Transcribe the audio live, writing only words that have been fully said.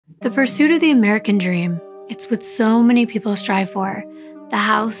The pursuit of the American dream, it's what so many people strive for. The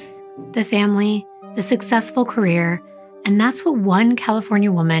house, the family, the successful career, and that's what one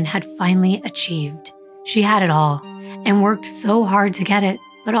California woman had finally achieved. She had it all and worked so hard to get it,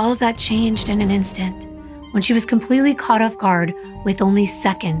 but all of that changed in an instant when she was completely caught off guard with only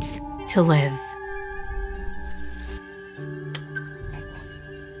seconds to live.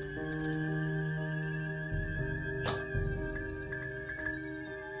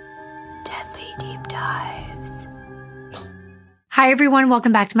 Deep dives. Hi everyone,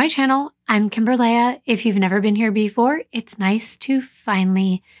 welcome back to my channel. I'm Kimbyrleigha. If you've never been here before, it's nice to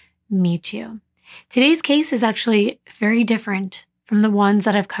finally meet you. Today's case is actually very different from the ones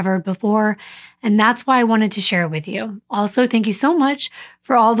that I've covered before, and that's why I wanted to share it with you. Also, thank you so much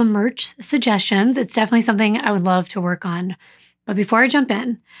for all the merch suggestions. It's definitely something I would love to work on. But before I jump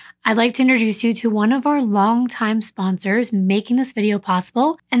in, I'd like to introduce you to one of our longtime sponsors making this video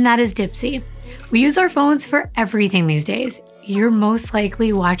possible, and that is Dipsea. We use our phones for everything these days. You're most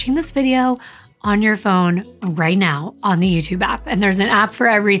likely watching this video on your phone right now on the YouTube app, and there's an app for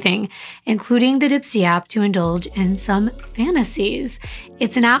everything, including the Dipsea app to indulge in some fantasies.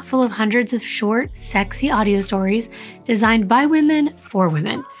 It's an app full of hundreds of short, sexy audio stories designed by women for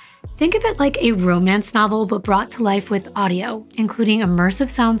women. Think of it like a romance novel, but brought to life with audio, including immersive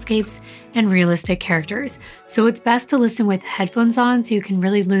soundscapes and realistic characters. So it's best to listen with headphones on so you can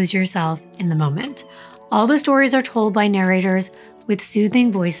really lose yourself in the moment. All the stories are told by narrators with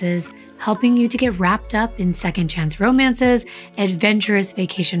soothing voices, helping you to get wrapped up in second chance romances, adventurous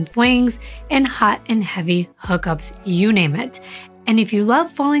vacation flings, and hot and heavy hookups, you name it. And if you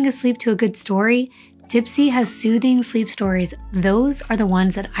love falling asleep to a good story, Dipsea has soothing sleep stories. Those are the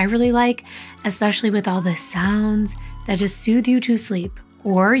ones that I really like, especially with all the sounds that just soothe you to sleep.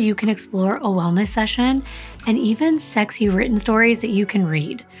 Or you can explore a wellness session and even sexy written stories that you can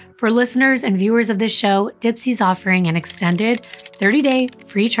read. For listeners and viewers of this show, Dipsea's offering an extended 30-day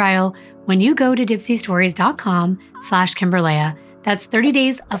free trial when you go to dipseastories.com/Kimbyrleigha. That's 30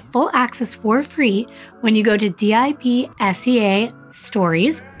 days of full access for free when you go to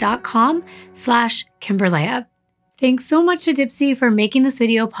dipseastories.com/Kimbyrleigha. Thanks so much to Dipsea for making this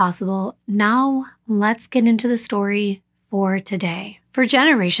video possible. Now let's get into the story for today. For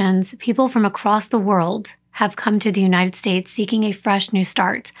generations, people from across the world have come to the United States seeking a fresh new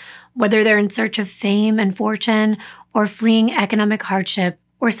start, whether they're in search of fame and fortune, or fleeing economic hardship,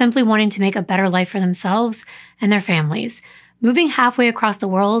 or simply wanting to make a better life for themselves and their families. Moving halfway across the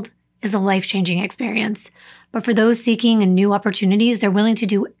world is a life-changing experience, but for those seeking new opportunities, they're willing to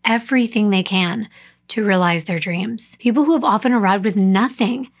do everything they can to realize their dreams. People who have often arrived with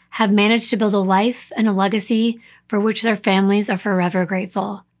nothing have managed to build a life and a legacy for which their families are forever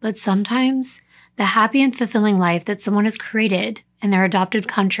grateful. But sometimes, the happy and fulfilling life that someone has created in their adopted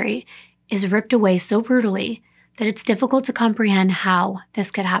country is ripped away so brutally that it's difficult to comprehend how this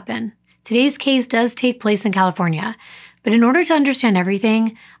could happen. Today's case does take place in California, but in order to understand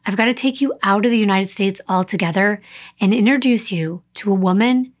everything, I've got to take you out of the United States altogether and introduce you to a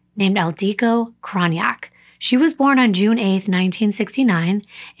woman named Illdiko Krajnyak. She was born on June 8, 1969,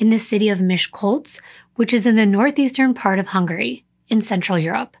 in the city of Miskolc, which is in the northeastern part of Hungary, in Central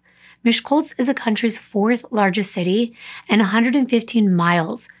Europe. Miskolc is the country's fourth largest city and 115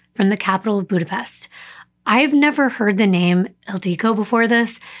 miles from the capital of Budapest. I've never heard the name Illdiko before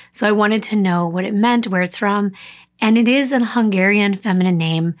this, so I wanted to know what it meant, where it's from, and it is a Hungarian feminine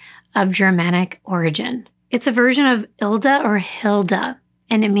name of Germanic origin. It's a version of Ilda or Hilda,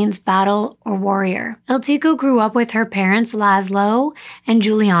 and it means battle or warrior. Illdiko grew up with her parents Laszlo and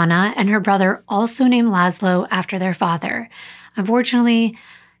Juliana, and her brother, also named Laszlo after their father. Unfortunately,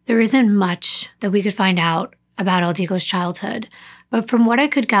 there isn't much that we could find out about Illdiko's childhood, but from what I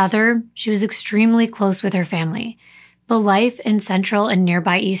could gather, she was extremely close with her family. But life in Central and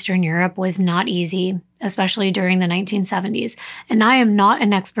nearby Eastern Europe was not easy, especially during the 1970s. And I am not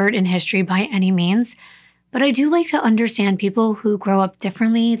an expert in history by any means, but I do like to understand people who grow up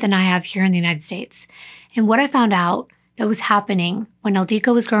differently than I have here in the United States. And what I found out that was happening when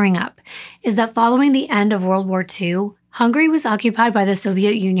Illdiko was growing up is that following the end of World War II, Hungary was occupied by the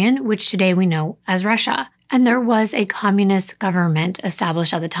Soviet Union, which today we know as Russia. And there was a communist government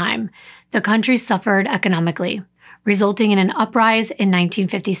established at the time. The country suffered economically, resulting in an uprising in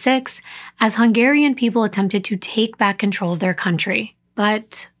 1956 as Hungarian people attempted to take back control of their country.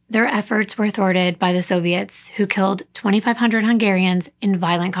 But their efforts were thwarted by the Soviets, who killed 2,500 Hungarians in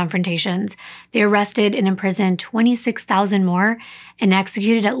violent confrontations. They arrested and imprisoned 26,000 more and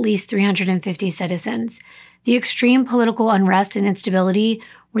executed at least 350 citizens. The extreme political unrest and instability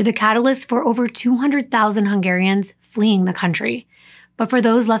were the catalyst for over 200,000 Hungarians fleeing the country. But for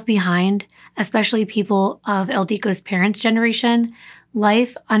those left behind, especially people of Illdiko's parents' generation,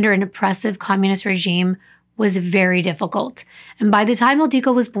 life under an oppressive communist regime was very difficult. And by the time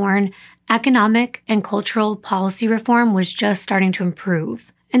Illdiko was born, economic and cultural policy reform was just starting to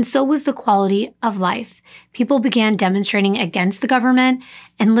improve. And so was the quality of life. People began demonstrating against the government,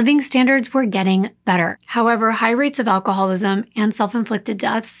 and living standards were getting better. However, high rates of alcoholism and self-inflicted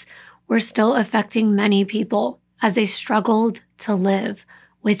deaths were still affecting many people as they struggled to live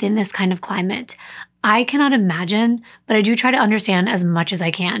within this kind of climate. I cannot imagine, but I do try to understand as much as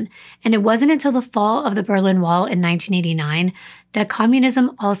I can. And it wasn't until the fall of the Berlin Wall in 1989 that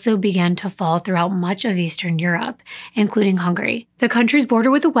communism also began to fall throughout much of Eastern Europe, including Hungary. The country's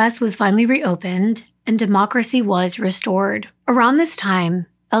border with the West was finally reopened, and democracy was restored. Around this time,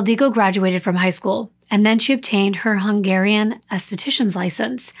 Illdiko graduated from high school, and then she obtained her Hungarian esthetician's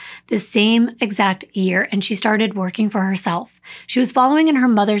license the same exact year, and she started working for herself. She was following in her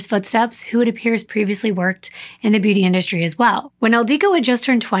mother's footsteps, who it appears previously worked in the beauty industry as well. When Illdiko had just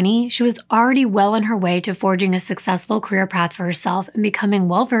turned 20, she was already well on her way to forging a successful career path for herself and becoming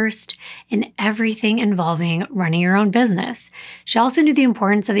well-versed in everything involving running your own business. She also knew the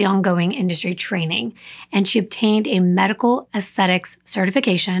importance of the ongoing industry training, and she obtained a medical aesthetics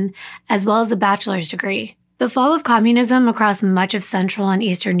certification as well as a bachelor's degree. The fall of communism across much of Central and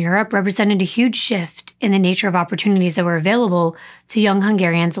Eastern Europe represented a huge shift in the nature of opportunities that were available to young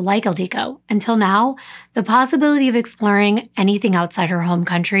Hungarians like Illdiko. Until now, the possibility of exploring anything outside her home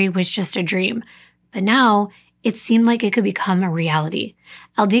country was just a dream. But now, it seemed like it could become a reality.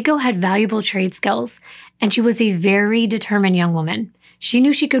 Illdiko had valuable trade skills, and she was a very determined young woman. She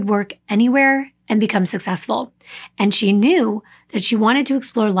knew she could work anywhere and become successful. And she knew that she wanted to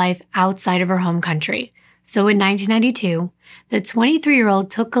explore life outside of her home country. So in 1992, the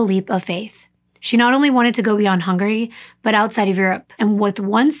 23-year-old took a leap of faith. She not only wanted to go beyond Hungary, but outside of Europe. And with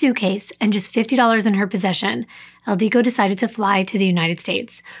one suitcase and just $50 in her possession, Illdiko decided to fly to the United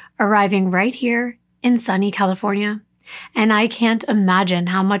States, arriving right here in sunny California. And I can't imagine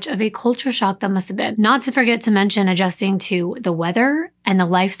how much of a culture shock that must have been. Not to forget to mention adjusting to the weather and the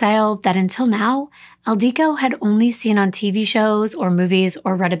lifestyle that until now, Illdiko had only seen on TV shows or movies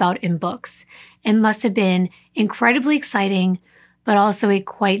or read about in books. It must have been incredibly exciting, but also a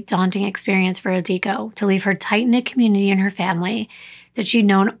quite daunting experience for Illdiko to leave her tight-knit community and her family that she'd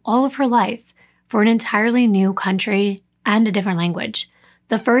known all of her life for an entirely new country and a different language.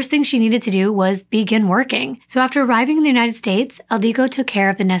 The first thing she needed to do was begin working. So after arriving in the United States, Illdiko took care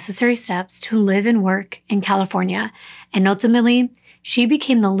of the necessary steps to live and work in California. And ultimately, she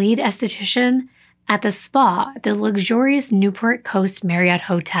became the lead esthetician at the spa at the luxurious Newport Coast Marriott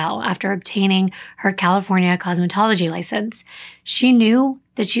Hotel after obtaining her California cosmetology license. She knew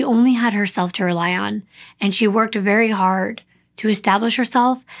that she only had herself to rely on, and she worked very hard to establish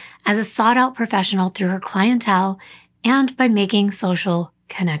herself as a sought-out professional through her clientele and by making social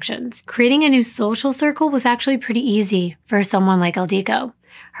connections. Creating a new social circle was actually pretty easy for someone like Illdiko.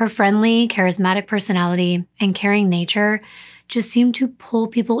 Her friendly, charismatic personality and caring nature just seemed to pull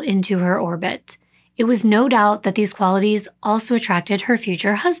people into her orbit. It was no doubt that these qualities also attracted her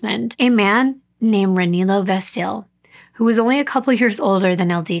future husband, a man named Ranilo Vestil, who was only a couple years older than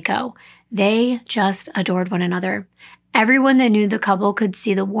Illdiko. They just adored one another. Everyone that knew the couple could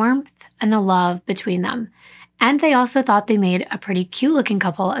see the warmth and the love between them. And they also thought they made a pretty cute-looking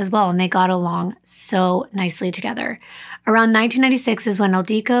couple as well, and they got along so nicely together. Around 1996 is when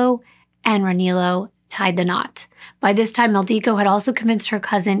Illdiko and Ranilo tied the knot. By this time, Illdiko had also convinced her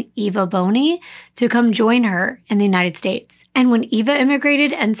cousin Eva Boni to come join her in the United States. And when Eva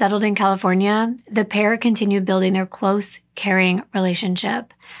immigrated and settled in California, the pair continued building their close, caring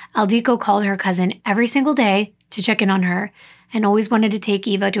relationship. Illdiko called her cousin every single day to check in on her, and always wanted to take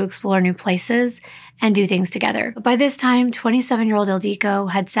Eva to explore new places and do things together. But by this time, 27-year-old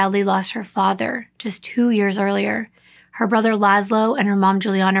Illdiko had sadly lost her father just 2 years earlier. Her brother Laszlo and her mom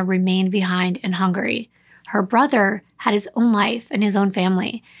Juliana remained behind in Hungary. Her brother had his own life and his own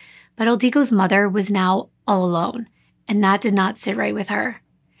family, but Illdiko's mother was now all alone, and that did not sit right with her.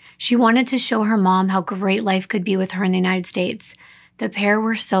 She wanted to show her mom how great life could be with her in the United States. The pair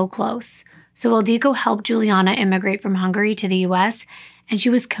were so close. So Illdiko helped Juliana immigrate from Hungary to the US, and she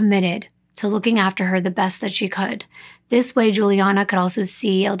was committed to looking after her the best that she could. This way, Juliana could also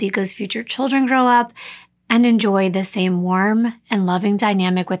see Illdiko's future children grow up and enjoy the same warm and loving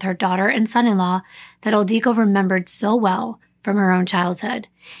dynamic with her daughter and son-in-law that Illdiko remembered so well from her own childhood.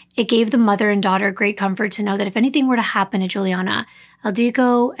 It gave the mother and daughter great comfort to know that if anything were to happen to Juliana,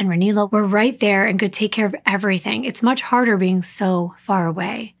 Illdiko and Ranilo were right there and could take care of everything. It's much harder being so far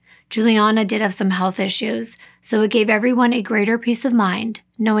away. Juliana did have some health issues, so it gave everyone a greater peace of mind,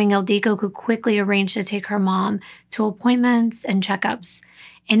 knowing Illdiko could quickly arrange to take her mom to appointments and checkups.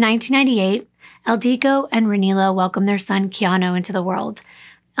 In 1998, Illdiko and Ranila welcomed their son Keanu into the world.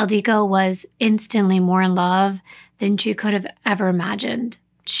 Illdiko was instantly more in love than she could have ever imagined.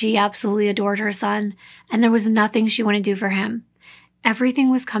 She absolutely adored her son, and there was nothing she wouldn't do for him.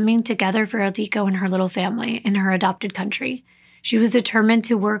 Everything was coming together for Illdiko and her little family in her adopted country. She was determined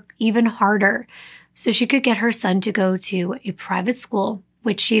to work even harder so she could get her son to go to a private school,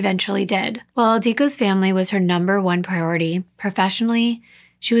 which she eventually did. While Illdiko's family was her number one priority, professionally,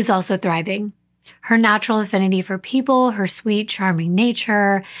 she was also thriving. Her natural affinity for people, her sweet, charming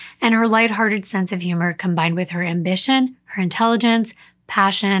nature, and her lighthearted sense of humor combined with her ambition, her intelligence,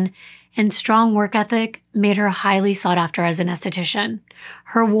 passion, and strong work ethic made her highly sought after as an esthetician.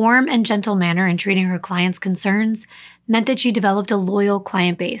 Her warm and gentle manner in treating her clients' concerns meant that she developed a loyal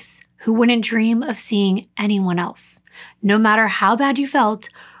client base who wouldn't dream of seeing anyone else. No matter how bad you felt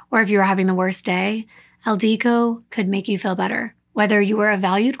or if you were having the worst day, Illdiko could make you feel better, whether you were a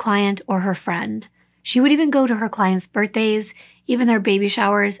valued client or her friend. She would even go to her clients' birthdays, even their baby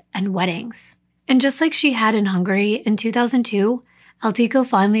showers and weddings. And just like she had in Hungary in 2002, Illdiko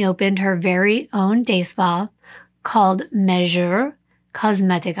finally opened her very own day spa called Measure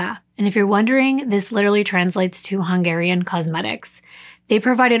Cosmetica. And if you're wondering, this literally translates to Hungarian cosmetics. They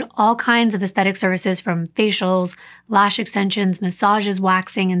provided all kinds of aesthetic services from facials, lash extensions, massages,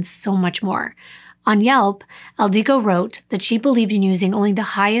 waxing, and so much more. On Yelp, Illdiko wrote that she believed in using only the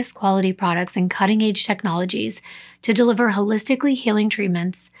highest quality products and cutting-edge technologies to deliver holistically healing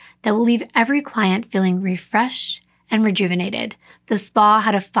treatments that will leave every client feeling refreshed and rejuvenated. The spa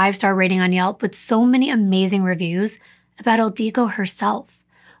had a 5-star rating on Yelp with so many amazing reviews about Illdiko herself.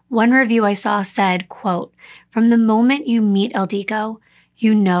 One review I saw said, quote, "From the moment you meet Illdiko,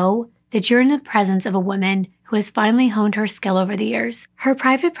 you know that you're in the presence of a woman who has finally honed her skill over the years. Her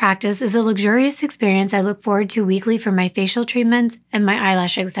private practice is a luxurious experience I look forward to weekly for my facial treatments and my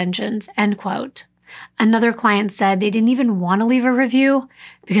eyelash extensions," end quote. Another client said they didn't even want to leave a review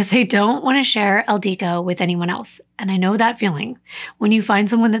because they don't want to share Illdiko with anyone else. And I know that feeling. When you find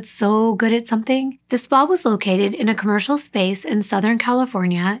someone that's so good at something. The spa was located in a commercial space in Southern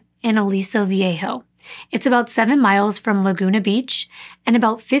California in Aliso Viejo. It's about 7 miles from Laguna Beach and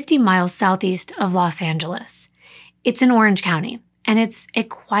about 50 miles southeast of Los Angeles. It's in Orange County, and it's a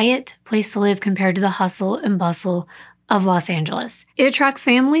quiet place to live compared to the hustle and bustle of Los Angeles. It attracts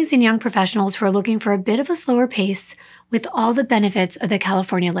families and young professionals who are looking for a bit of a slower pace with all the benefits of the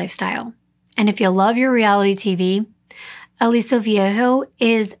California lifestyle. And if you love your reality TV, Aliso Viejo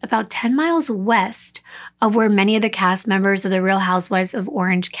is about 10 miles west of where many of the cast members of The Real Housewives of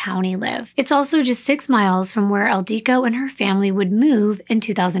Orange County live. It's also just 6 miles from where Illdiko and her family would move in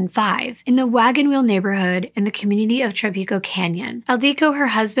 2005, in the Wagon Wheel neighborhood in the community of Tropico Canyon. Illdiko, her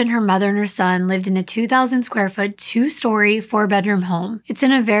husband, her mother, and her son lived in a 2,000 square foot, 2-story, 4-bedroom home. It's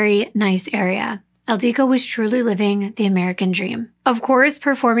in a very nice area. Illdiko was truly living the American dream. Of course,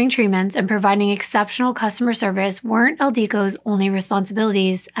 performing treatments and providing exceptional customer service weren't Illdiko's only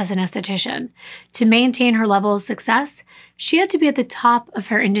responsibilities as an esthetician. To maintain her level of success, she had to be at the top of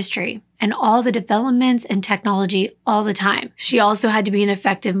her industry and all the developments and technology all the time. She also had to be an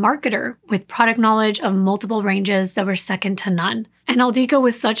effective marketer with product knowledge of multiple ranges that were second to none. And Illdiko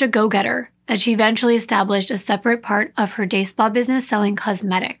was such a go-getter that she eventually established a separate part of her day spa business selling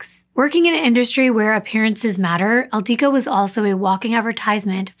cosmetics. Working in an industry where appearances matter, Illdiko was also a walking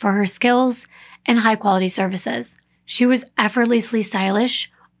advertisement for her skills and high-quality services. She was effortlessly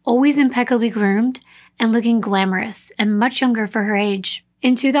stylish, always impeccably groomed, and looking glamorous and much younger for her age.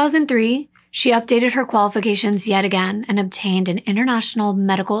 In 2003, she updated her qualifications yet again and obtained an international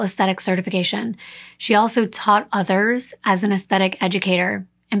medical aesthetic certification. She also taught others as an aesthetic educator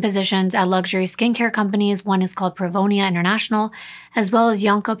in positions at luxury skincare companies. One is called Provonia International, as well as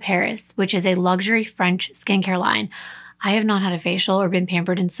Yonka Paris, which is a luxury French skincare line. I have not had a facial or been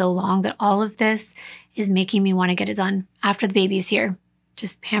pampered in so long that all of this is making me want to get it done after the baby's here.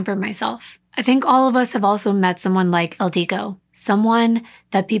 Just pamper myself. I think all of us have also met someone like Illdiko, someone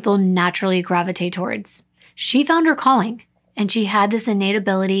that people naturally gravitate towards. She found her calling, and she had this innate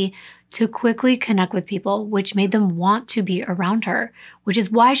ability to quickly connect with people, which made them want to be around her, which is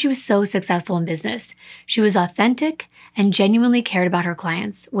why she was so successful in business. She was authentic and genuinely cared about her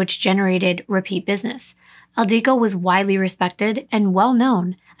clients, which generated repeat business. Illdiko was widely respected and well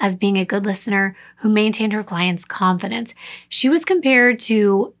known as being a good listener who maintained her clients' confidence. She was compared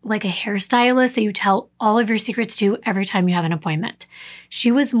to like a hairstylist that you tell all of your secrets to every time you have an appointment. She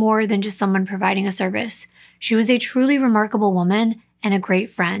was more than just someone providing a service. She was a truly remarkable woman and a great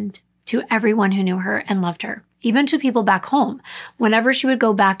friend to everyone who knew her and loved her, even to people back home. Whenever she would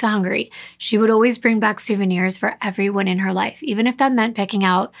go back to Hungary, she would always bring back souvenirs for everyone in her life. Even if that meant picking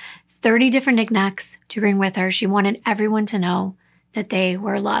out 30 different knickknacks to bring with her, she wanted everyone to know that they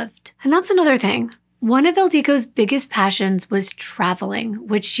were loved. And that's another thing. One of Illdiko's biggest passions was traveling,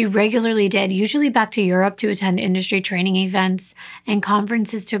 which she regularly did, usually back to Europe to attend industry training events and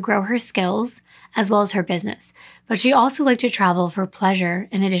conferences to grow her skills, as well as her business. But she also liked to travel for pleasure,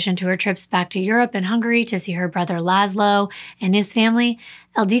 in addition to her trips back to Europe and Hungary to see her brother Laszlo and his family.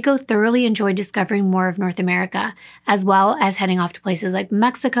 Illdiko thoroughly enjoyed discovering more of North America, as well as heading off to places like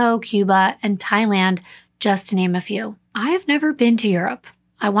Mexico, Cuba, and Thailand, just to name a few. I have never been to Europe.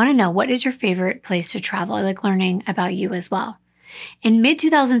 I want to know, what is your favorite place to travel? I like learning about you as well. In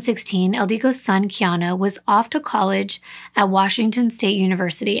mid-2016, Illdiko's son, Keanu, was off to college at Washington State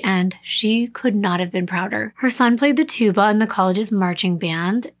University, and she could not have been prouder. Her son played the tuba in the college's marching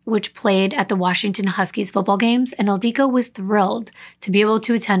band, which played at the Washington Huskies football games, and Illdiko was thrilled to be able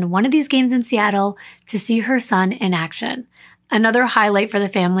to attend one of these games in Seattle to see her son in action. Another highlight for the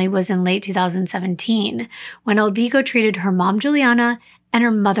family was in late 2017, when Illdiko treated her mom, Juliana, and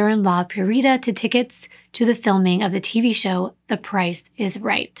her mother-in-law, Purita, to tickets to the filming of the TV show The Price is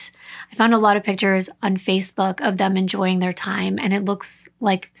Right. I found a lot of pictures on Facebook of them enjoying their time, and it looks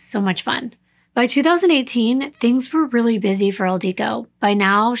like so much fun. By 2018, things were really busy for Illdiko. By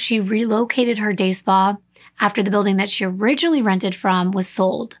now, she relocated her day spa after the building that she originally rented from was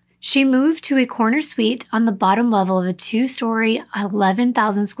sold. She moved to a corner suite on the bottom level of a 2-story,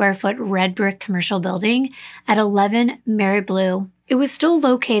 11,000 square foot red brick commercial building at 11 Merit Blue. It was still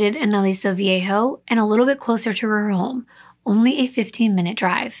located in Aliso Viejo and a little bit closer to her home, only a 15-minute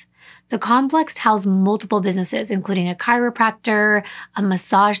drive. The complex housed multiple businesses, including a chiropractor, a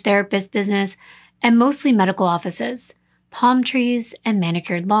massage therapist business, and mostly medical offices. Palm trees and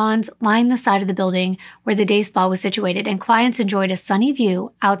manicured lawns lined the side of the building where the day spa was situated, and clients enjoyed a sunny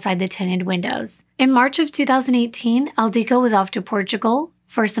view outside the tinted windows. In March of 2018, Illdiko was off to Portugal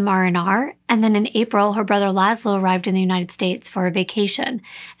for some R&R, and then in April, her brother Laszlo arrived in the United States for a vacation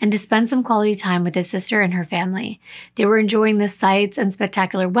and to spend some quality time with his sister and her family. They were enjoying the sights and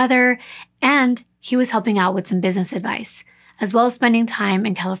spectacular weather, and he was helping out with some business advice. As well as spending time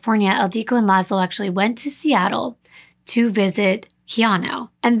in California, Illdiko and Laszlo actually went to Seattle to visit Keanu,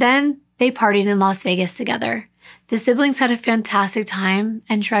 and then they partied in Las Vegas together. The siblings had a fantastic time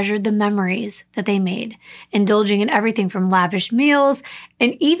and treasured the memories that they made, indulging in everything from lavish meals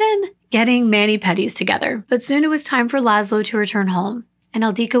and even getting mani-pedis together. But soon it was time for Laszlo to return home, and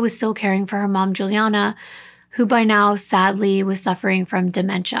Illdiko was still caring for her mom, Juliana, who by now sadly was suffering from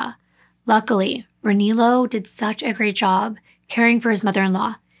dementia. Luckily, Ranilo did such a great job caring for his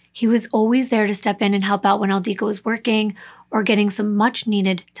mother-in-law. He was always there to step in and help out when Illdiko was working or getting some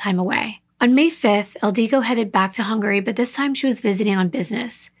much-needed time away. On May 5th, Illdiko headed back to Hungary, but this time she was visiting on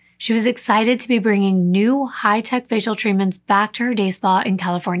business. She was excited to be bringing new high-tech facial treatments back to her day spa in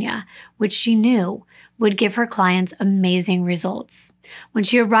California, which she knew would give her clients amazing results. When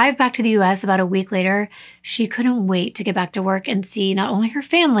she arrived back to the US about a week later, she couldn't wait to get back to work and see not only her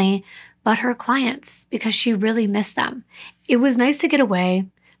family, but her clients, because she really missed them. It was nice to get away,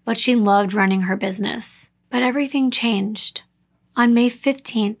 but she loved running her business. But everything changed. On May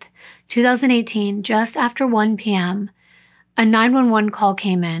 15th, 2018, just after 1 p.m., a 911 call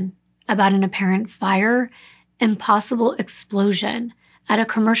came in about an apparent fire and possible explosion at a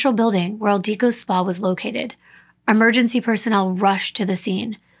commercial building where Illdiko's spa was located. Emergency personnel rushed to the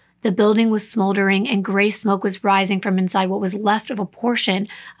scene. The building was smoldering and gray smoke was rising from inside what was left of a portion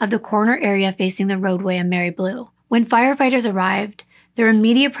of the corner area facing the roadway in Mary Blue. When firefighters arrived, their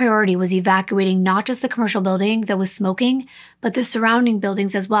immediate priority was evacuating not just the commercial building that was smoking, but the surrounding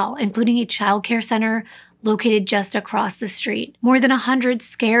buildings as well, including a childcare center located just across the street. More than 100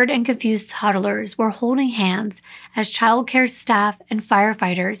 scared and confused toddlers were holding hands as childcare staff and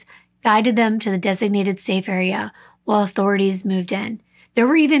firefighters guided them to the designated safe area while authorities moved in. There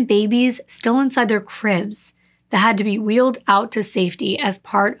were even babies still inside their cribs that had to be wheeled out to safety as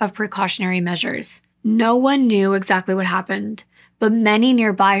part of precautionary measures. No one knew exactly what happened, but many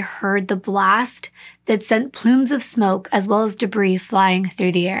nearby heard the blast that sent plumes of smoke as well as debris flying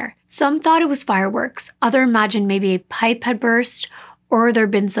through the air. Some thought it was fireworks, others imagined maybe a pipe had burst or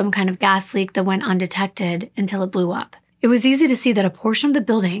there'd been some kind of gas leak that went undetected until it blew up. It was easy to see that a portion of the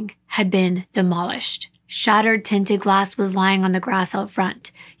building had been demolished. Shattered tinted glass was lying on the grass out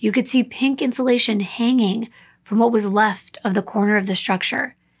front. You could see pink insulation hanging from what was left of the corner of the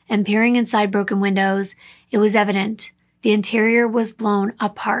structure. And peering inside broken windows, it was evident the interior was blown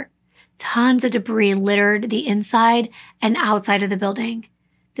apart. Tons of debris littered the inside and outside of the building.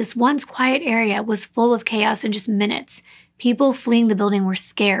 This once quiet area was full of chaos in just minutes. People fleeing the building were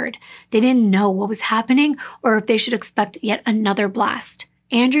scared. They didn't know what was happening or if they should expect yet another blast.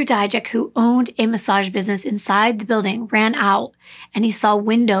 Andrew Dijak, who owned a massage business inside the building, ran out, and he saw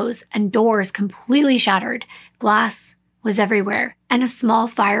windows and doors completely shattered. Glass was everywhere, and a small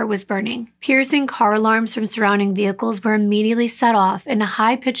fire was burning. Piercing car alarms from surrounding vehicles were immediately set off in a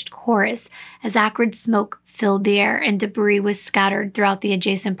high-pitched chorus as acrid smoke filled the air and debris was scattered throughout the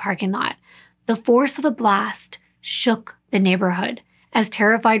adjacent parking lot. The force of the blast shook the neighborhood as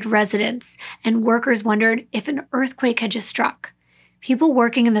terrified residents and workers wondered if an earthquake had just struck. People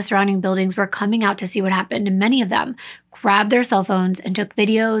working in the surrounding buildings were coming out to see what happened, and many of them grabbed their cell phones and took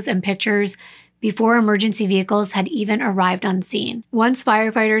videos and pictures before emergency vehicles had even arrived on scene. Once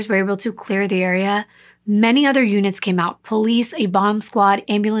firefighters were able to clear the area, many other units came out: police, a bomb squad,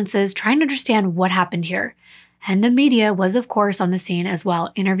 ambulances, trying to understand what happened here. And the media was, of course, on the scene as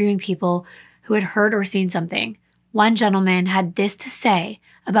well, interviewing people who had heard or seen something. One gentleman had this to say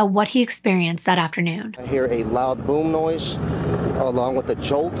about what he experienced that afternoon. I hear a loud boom noise along with a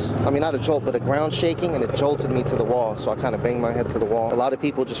jolt. I mean, not a jolt, but a ground shaking, and it jolted me to the wall. So I kind of banged my head to the wall. A lot of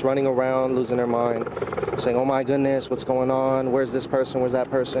people just running around, losing their mind, saying, "Oh my goodness, what's going on? Where's this person? Where's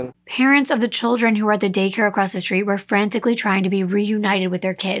that person?" Parents of the children who were at the daycare across the street were frantically trying to be reunited with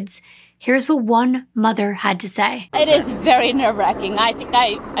their kids. Here's what one mother had to say. It is very nerve-wracking. I think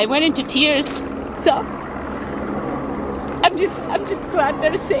I went into tears. So I'm just glad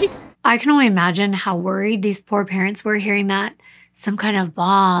they're safe. I can only imagine how worried these poor parents were hearing that some kind of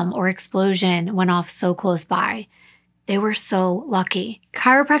bomb or explosion went off so close by. They were so lucky.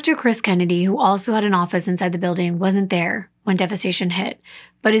 Chiropractor Chris Kennedy, who also had an office inside the building, wasn't there when devastation hit,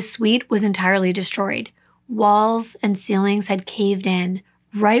 but his suite was entirely destroyed. Walls and ceilings had caved in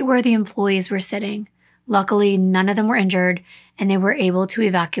right where the employees were sitting. Luckily, none of them were injured, and they were able to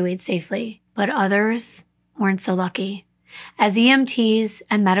evacuate safely. But others weren't so lucky. As EMTs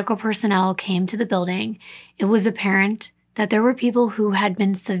and medical personnel came to the building, it was apparent that there were people who had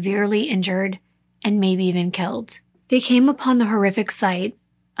been severely injured and maybe even killed. They came upon the horrific sight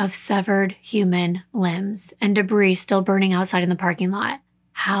of severed human limbs and debris still burning outside in the parking lot.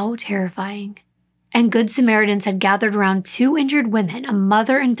 How terrifying. And Good Samaritans had gathered around two injured women, a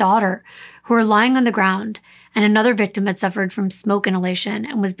mother and daughter, who were lying on the ground, and another victim had suffered from smoke inhalation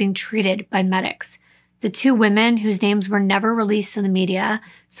and was being treated by medics. The two women, whose names were never released in the media,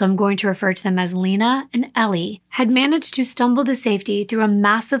 so I'm going to refer to them as Lena and Ellie, had managed to stumble to safety through a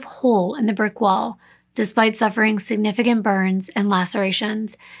massive hole in the brick wall. Despite suffering significant burns and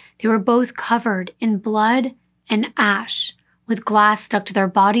lacerations, they were both covered in blood and ash, with glass stuck to their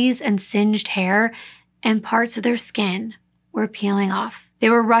bodies and singed hair, and parts of their skin were peeling off. They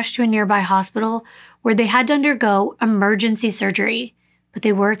were rushed to a nearby hospital where they had to undergo emergency surgery, but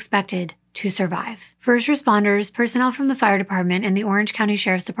they were expected to survive. First responders, personnel from the fire department, and the Orange County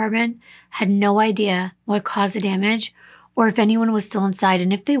Sheriff's Department had no idea what caused the damage or if anyone was still inside,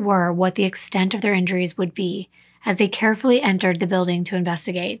 and if they were, what the extent of their injuries would be as they carefully entered the building to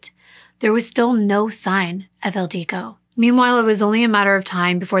investigate. There was still no sign of Illdiko. Meanwhile, it was only a matter of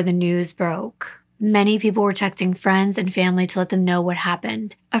time before the news broke. Many people were texting friends and family to let them know what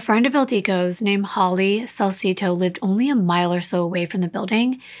happened. A friend of Illdiko's named Holly Salcito lived only a mile or so away from the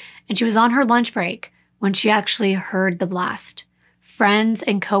building, and she was on her lunch break when she actually heard the blast. Friends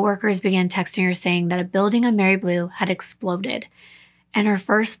and coworkers began texting her saying that a building on Mary Blue had exploded, and her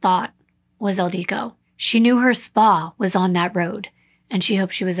first thought was Illdiko. She knew her spa was on that road, and she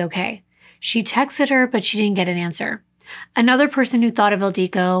hoped she was okay. She texted her, but she didn't get an answer. Another person who thought of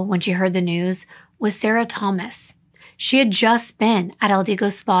Illdiko when she heard the news was Sarah Thomas. She had just been at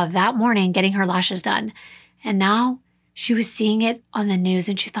Illdiko's spa that morning getting her lashes done, and now she was seeing it on the news,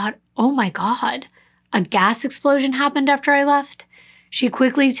 and she thought, "Oh my God, a gas explosion happened after I left?" She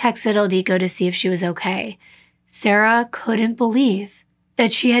quickly texted Illdiko to see if she was okay. Sarah couldn't believe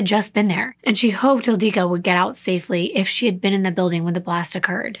that she had just been there, and she hoped Illdiko would get out safely if she had been in the building when the blast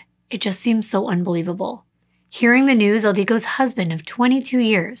occurred. It just seemed so unbelievable. Hearing the news, Illdiko's husband of 22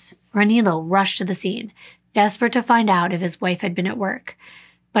 years, Ranilo, rushed to the scene, desperate to find out if his wife had been at work.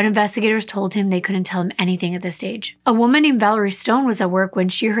 But investigators told him they couldn't tell him anything at this stage. A woman named Valerie Stone was at work when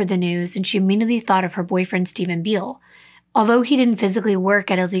she heard the news, and she immediately thought of her boyfriend, Stephen Beal. Although he didn't physically work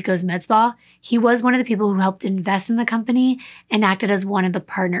at Illdiko's med spa, he was one of the people who helped invest in the company and acted as one of the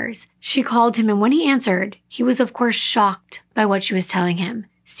partners. She called him, and when he answered, he was of course shocked by what she was telling him.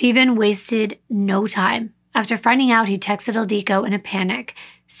 Stephen wasted no time. After finding out, he texted Illdiko in a panic,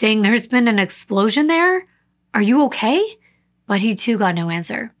 saying, "There's been an explosion there? Are you okay?" but he too got no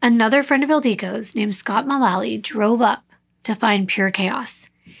answer. Another friend of Illdiko's named Scott Mullally drove up to find pure chaos.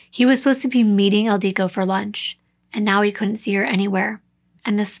 He was supposed to be meeting Illdiko for lunch, and now he couldn't see her anywhere,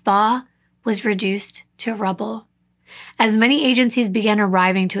 and the spa was reduced to rubble. As many agencies began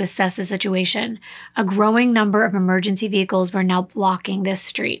arriving to assess the situation, a growing number of emergency vehicles were now blocking this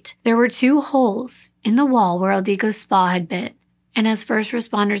street. There were 2 holes in the wall where Illdiko's spa had been, and as first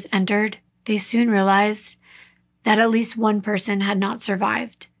responders entered, they soon realized that at least one person had not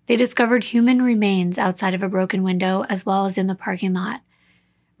survived. They discovered human remains outside of a broken window as well as in the parking lot.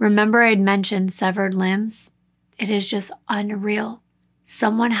 Remember I had mentioned severed limbs? It is just unreal.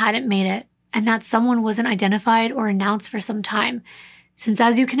 Someone hadn't made it, and that someone wasn't identified or announced for some time, since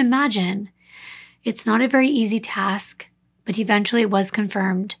as you can imagine, it's not a very easy task, but eventually it was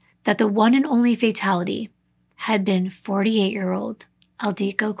confirmed that the one and only fatality had been 48-year-old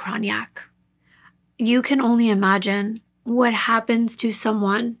Illdiko Krajnyak. You can only imagine what happens to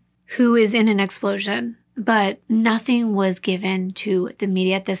someone who is in an explosion, but nothing was given to the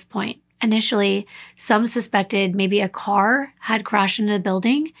media at this point. Initially, some suspected maybe a car had crashed into the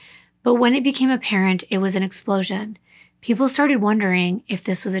building, but when it became apparent it was an explosion, people started wondering if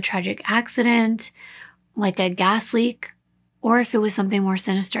this was a tragic accident, like a gas leak, or if it was something more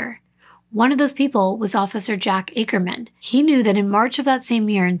sinister. One of those people was Officer Jack Ackerman. He knew that in March of that same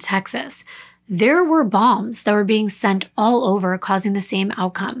year in Texas, there were bombs that were being sent all over, causing the same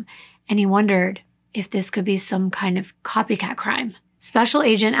outcome, and he wondered if this could be some kind of copycat crime. Special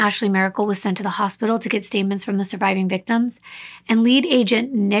Agent Ashley Miracle was sent to the hospital to get statements from the surviving victims, and lead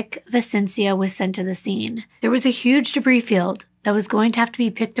agent Nick Vicencia was sent to the scene. There was a huge debris field that was going to have to be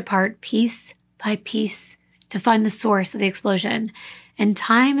picked apart piece by piece to find the source of the explosion, and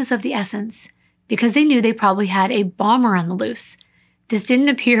time is of the essence because they knew they probably had a bomber on the loose. This didn't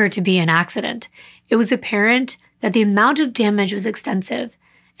appear to be an accident. It was apparent that the amount of damage was extensive,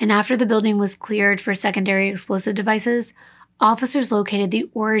 and after the building was cleared for secondary explosive devices, officers located the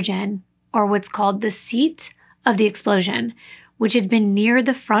origin, or what's called the seat of the explosion, which had been near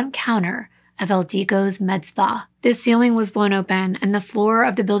the front counter of Illdiko's med spa. The ceiling was blown open and the floor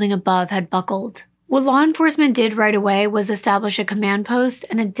of the building above had buckled. What law enforcement did right away was establish a command post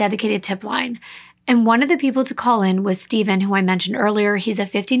and a dedicated tip line. And one of the people to call in was Steven, who I mentioned earlier. He's a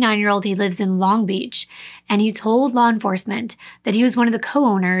 59-year-old. He lives in Long Beach. And he told law enforcement that he was one of the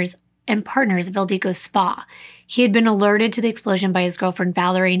co-owners and partners of Illdiko's spa. He had been alerted to the explosion by his girlfriend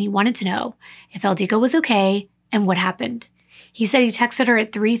Valerie, and he wanted to know if Illdiko was okay and what happened. He said he texted her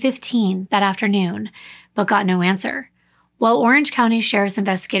at 3:15 that afternoon, but got no answer. While Orange County Sheriff's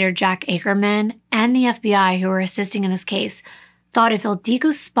investigator Jack Ackerman and the FBI who were assisting in this case thought if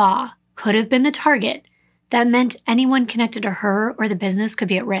Illdiko's spa could have been the target, that meant anyone connected to her or the business could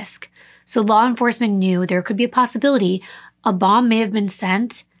be at risk. So law enforcement knew there could be a possibility a bomb may have been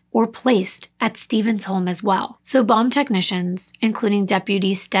sent or placed at Steven's home as well. So bomb technicians, including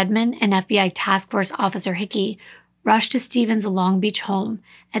Deputy Stedman and FBI Task Force Officer Hickey, rushed to Steven's Long Beach home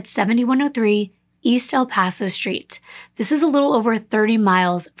at 7103 East El Paso Street. This is a little over 30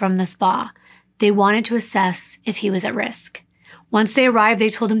 miles from the spa. They wanted to assess if he was at risk. Once they arrived, they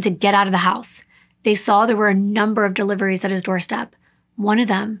told him to get out of the house. They saw there were a number of deliveries at his doorstep. One of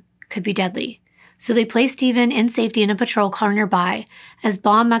them could be deadly. So they placed Steven in safety in a patrol car nearby, as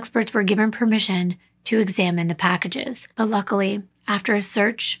bomb experts were given permission to examine the packages. But luckily, after a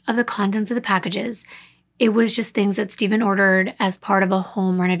search of the contents of the packages, it was just things that Steven ordered as part of a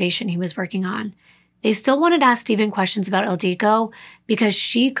home renovation he was working on. They still wanted to ask Steven questions about Illdiko because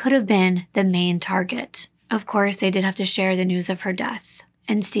she could have been the main target. Of course, they did have to share the news of her death,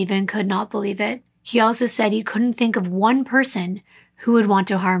 and Steven could not believe it. He also said he couldn't think of one person who would want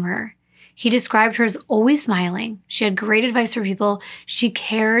to harm her. He described her as always smiling. She had great advice for people. She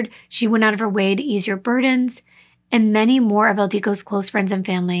cared. She went out of her way to ease your burdens. And many more of Illdiko's close friends and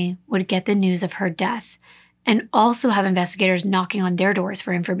family would get the news of her death and also have investigators knocking on their doors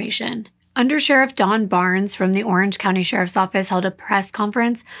for information. Under Sheriff Don Barnes from the Orange County Sheriff's Office held a press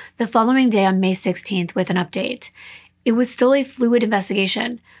conference the following day on May 16th with an update. It was still a fluid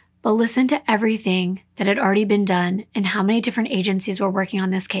investigation, but listen to everything that had already been done and how many different agencies were working on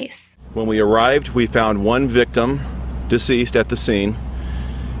this case. When we arrived, we found one victim deceased at the scene,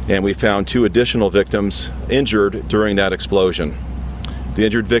 and we found 2 additional victims injured during that explosion. The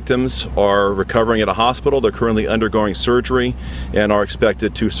injured victims are recovering at a hospital. They're currently undergoing surgery and are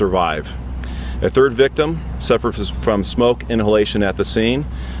expected to survive. A 3rd victim suffered from smoke inhalation at the scene,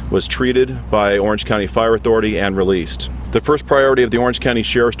 was treated by Orange County Fire Authority and released. The first priority of the Orange County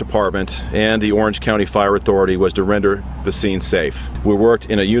Sheriff's Department and the Orange County Fire Authority was to render the scene safe. We worked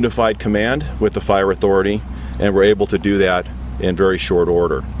in a unified command with the Fire Authority and were able to do that in very short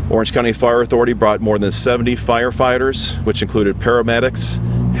order. Orange County Fire Authority brought more than 70 firefighters, which included paramedics,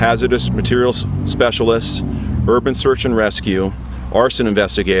 hazardous materials specialists, urban search and rescue, arson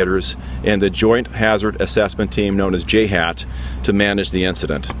investigators, and the Joint Hazard Assessment Team known as JHAT to manage the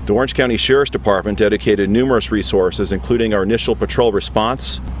incident. The Orange County Sheriff's Department dedicated numerous resources, including our initial patrol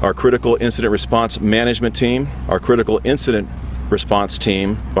response, our critical incident response management team, our critical incident response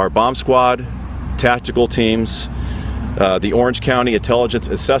team, our bomb squad, tactical teams, the Orange County Intelligence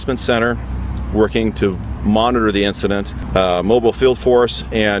Assessment Center, working to monitor the incident, mobile field force,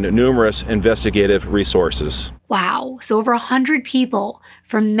 and numerous investigative resources. Wow, so over 100 people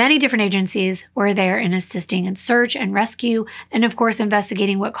from many different agencies were there in assisting in search and rescue, and of course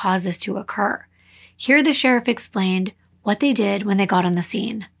investigating what caused this to occur. Here the sheriff explained what they did when they got on the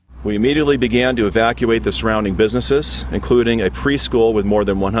scene. We immediately began to evacuate the surrounding businesses, including a preschool with more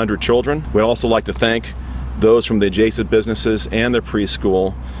than 100 children. We'd also like to thank those from the adjacent businesses and the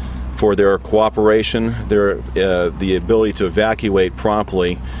preschool for their cooperation, the ability to evacuate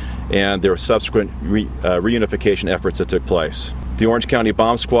promptly, and their subsequent reunification efforts that took place. The Orange County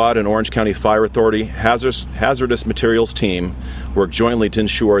Bomb Squad and Orange County Fire Authority Hazardous Materials Team worked jointly to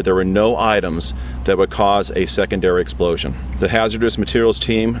ensure there were no items that would cause a secondary explosion. The Hazardous Materials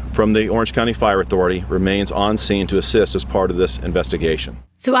Team from the Orange County Fire Authority remains on scene to assist as part of this investigation.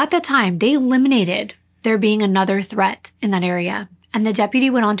 So at that time, they eliminated there being another threat in that area. And the deputy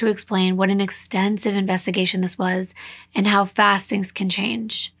went on to explain what an extensive investigation this was and how fast things can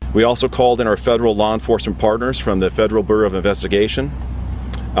change. We also called in our federal law enforcement partners from the Federal Bureau of Investigation,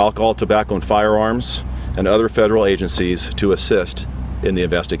 Alcohol, Tobacco, and Firearms, and other federal agencies to assist in the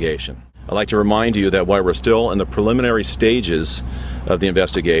investigation. I'd like to remind you that while we're still in the preliminary stages of the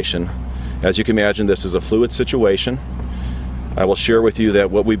investigation, as you can imagine, this is a fluid situation. I will share with you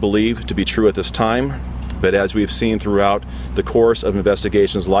that what we believe to be true at this time, but as we've seen throughout the course of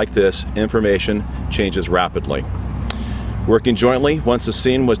investigations like this, information changes rapidly. Working jointly, once the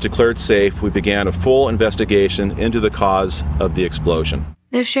scene was declared safe, we began a full investigation into the cause of the explosion.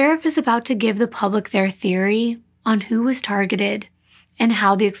 The sheriff is about to give the public their theory on who was targeted and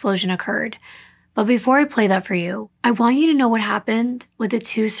how the explosion occurred. But before I play that for you, I want you to know what happened with the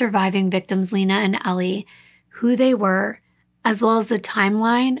two surviving victims, Lena and Ellie, who they were, as well as the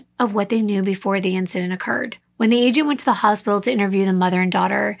timeline of what they knew before the incident occurred. When the agent went to the hospital to interview the mother and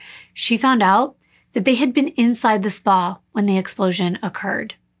daughter, she found out that they had been inside the spa when the explosion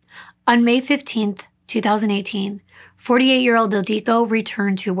occurred. On May 15th, 2018, 48-year-old Illdiko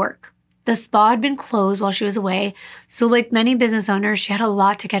returned to work. The spa had been closed while she was away, so like many business owners, she had a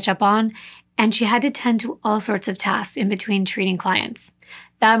lot to catch up on, and she had to tend to all sorts of tasks in between treating clients.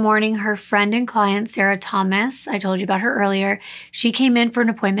 That morning, her friend and client, Sarah Thomas, I told you about her earlier, she came in for an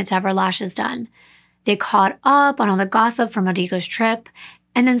appointment to have her lashes done. They caught up on all the gossip from Illdiko's trip,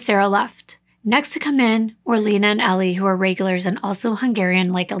 and then Sarah left. Next to come in were Lena and Ellie, who are regulars and also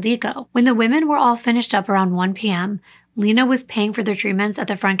Hungarian like Illdiko. When the women were all finished up around 1 p.m., Lena was paying for their treatments at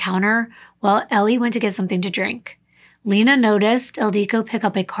the front counter while Ellie went to get something to drink. Lena noticed Illdiko pick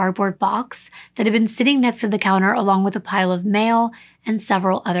up a cardboard box that had been sitting next to the counter along with a pile of mail and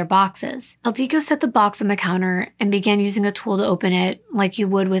several other boxes. Illdiko set the box on the counter and began using a tool to open it like you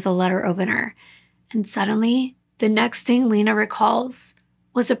would with a letter opener. And suddenly, the next thing Lena recalls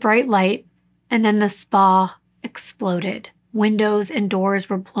was a bright light, and then the spa exploded. Windows and doors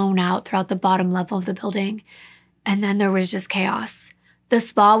were blown out throughout the bottom level of the building, and then there was just chaos. The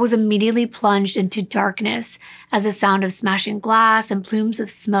spa was immediately plunged into darkness as the sound of smashing glass and plumes of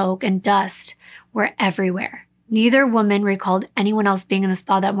smoke and dust were everywhere. Neither woman recalled anyone else being in the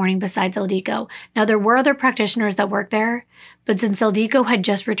spa that morning besides Illdiko. Now, there were other practitioners that worked there, but since Illdiko had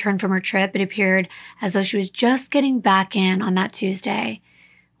just returned from her trip, it appeared as though she was just getting back in on that Tuesday.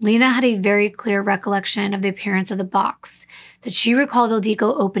 Lena had a very clear recollection of the appearance of the box that she recalled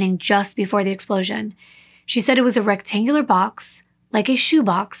Illdiko opening just before the explosion. She said it was a rectangular box, like a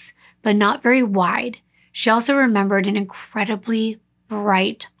shoebox, but not very wide. She also remembered an incredibly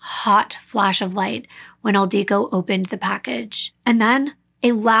bright, hot flash of light when Illdiko opened the package. And then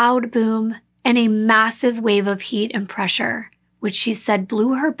a loud boom and a massive wave of heat and pressure, which she said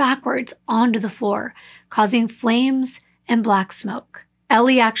blew her backwards onto the floor, causing flames and black smoke.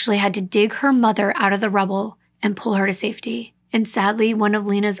 Ellie actually had to dig her mother out of the rubble and pull her to safety. And sadly, one of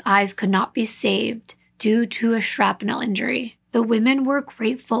Lena's eyes could not be saved due to a shrapnel injury. The women were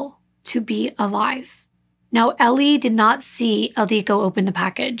grateful to be alive. Now, Ellie did not see Illdiko open the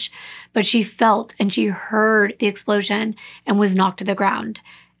package, but she felt and she heard the explosion and was knocked to the ground.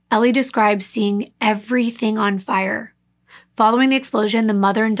 Ellie described seeing everything on fire. Following the explosion, the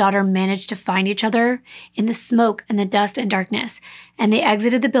mother and daughter managed to find each other in the smoke and the dust and darkness, and they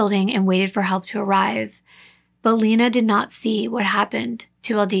exited the building and waited for help to arrive. But Lena did not see what happened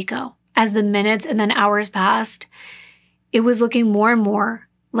to Illdiko. As the minutes and then hours passed, it was looking more and more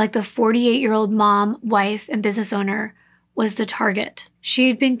like the 48-year-old mom, wife, and business owner was the target. She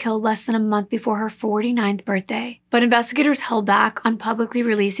had been killed less than a month before her 49th birthday. But investigators held back on publicly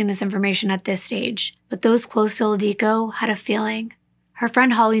releasing this information at this stage. But those close to Illdiko had a feeling. Her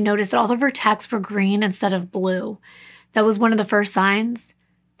friend Holly noticed that all of her texts were green instead of blue. That was one of the first signs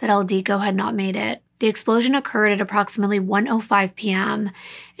that Illdiko had not made it. The explosion occurred at approximately 1:05 p.m.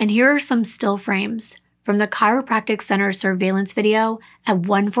 And here are some still frames from the chiropractic center surveillance video at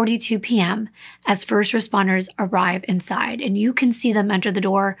 1:42 p.m. as first responders arrive inside. And you can see them enter the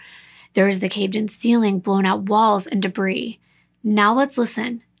door. There is the caved-in ceiling, blown out walls, and debris. Now let's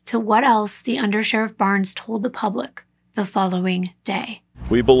listen to what else the Undersheriff Barnes told the public the following day.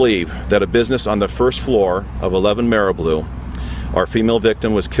 We believe that a business on the first floor of 11 Marablu, our female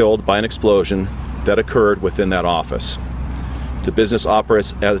victim was killed by an explosion that occurred within that office. The business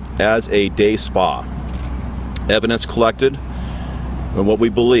operates as a day spa. Evidence collected and what we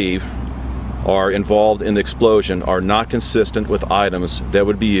believe are involved in the explosion are not consistent with items that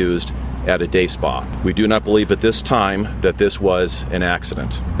would be used at a day spa. We do not believe at this time that this was an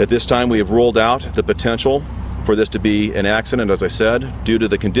accident. At this time, we have ruled out the potential for this to be an accident, as I said, due to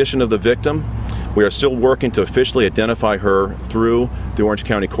the condition of the victim. We are still working to officially identify her through the Orange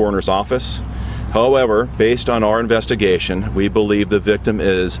County Coroner's Office. However, based on our investigation, we believe the victim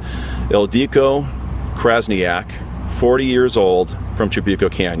is Illdiko Krajnyak, 40 years old, from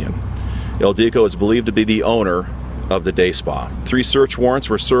Tribuco Canyon. Illdiko is believed to be the owner of the day spa. 3 search warrants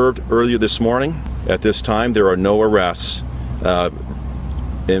were served earlier this morning. At this time, there are no arrests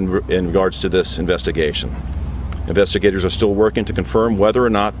in regards to this investigation. Investigators are still working to confirm whether or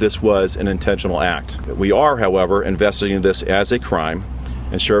not this was an intentional act. We are, however, investigating this as a crime,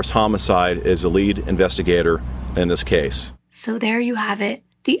 and Sheriff's Homicide is the lead investigator in this case. So there you have it.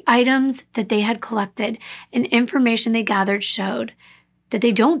 The items that they had collected and information they gathered showed that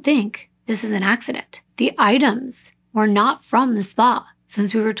they don't think this is an accident. The items were not from the spa,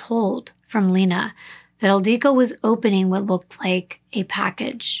 since we were told from Lena that Illdiko was opening what looked like a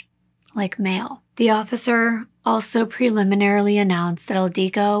package, like mail. The officer also preliminarily announced that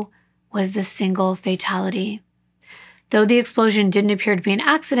Illdiko was the single fatality. Though the explosion didn't appear to be an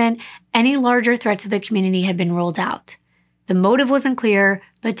accident, any larger threats to the community had been ruled out. The motive wasn't clear,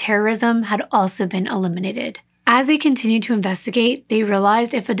 but terrorism had also been eliminated. As they continued to investigate, they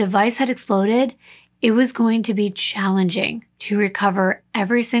realized if a device had exploded, it was going to be challenging to recover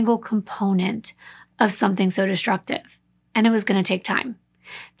every single component of something so destructive, and it was going to take time.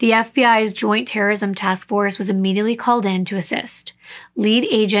 The FBI's Joint Terrorism Task Force was immediately called in to assist. Lead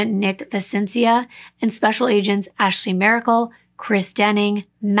Agent Nick Vicencia and Special Agents Ashley Miracle, Chris Denning,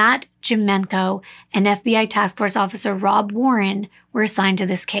 Matt Jimenko, and FBI Task Force Officer Rob Warren were assigned to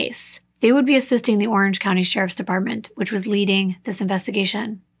this case. They would be assisting the Orange County Sheriff's Department, which was leading this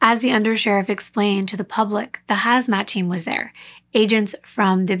investigation. As the undersheriff explained to the public, the hazmat team was there. Agents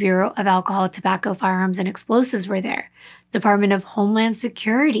from the Bureau of Alcohol, Tobacco, Firearms, and Explosives were there. Department of Homeland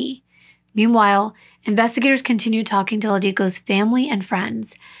Security. Meanwhile, investigators continued talking to Illdiko's family and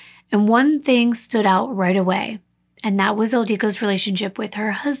friends, and one thing stood out right away, and that was Illdiko's relationship with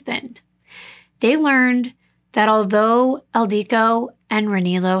her husband. They learned that although Illdiko and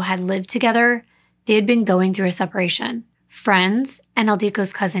Ranilo had lived together, they had been going through a separation. Friends and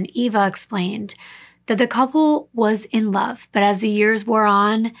Illdiko's cousin Eva explained that the couple was in love, but as the years wore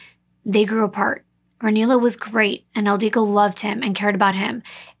on, they grew apart. Ranilo was great, and Illdiko loved him and cared about him,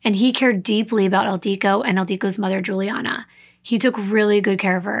 and he cared deeply about Illdiko and Ildiko's mother, Juliana. He took really good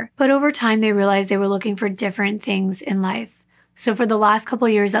care of her. But over time, they realized they were looking for different things in life. So for the last couple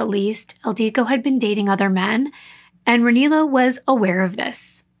years at least, Illdiko had been dating other men, and Ranilo was aware of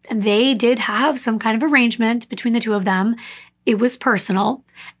this. And they did have some kind of arrangement between the two of them. It was personal,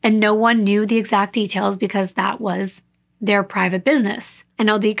 and no one knew the exact details because that was their private business. And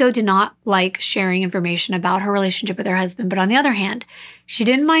Illdiko did not like sharing information about her relationship with her husband, but on the other hand, she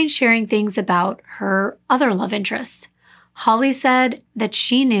didn't mind sharing things about her other love interests. Holly said that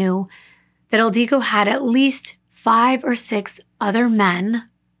she knew that Illdiko had at least 5 or 6 other men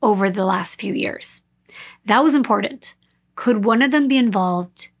over the last few years. That was important. Could one of them be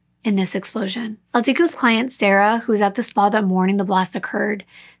involved in this explosion? Ildiko's client, Sarah, who was at the spa that morning the blast occurred,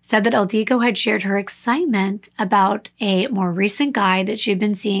 said that Illdiko had shared her excitement about a more recent guy that she had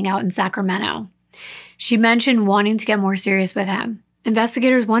been seeing out in Sacramento. She mentioned wanting to get more serious with him.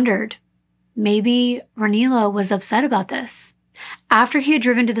 Investigators wondered, Maybe Ranilo was upset about this. After he had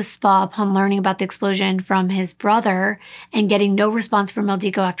driven to the spa upon learning about the explosion from his brother and getting no response from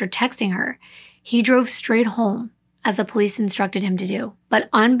Illdiko after texting her, he drove straight home, as the police instructed him to do. But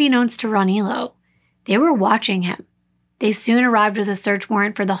unbeknownst to Ranilo, they were watching him. They soon arrived with a search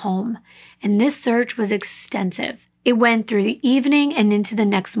warrant for the home, and this search was extensive. It went through the evening and into the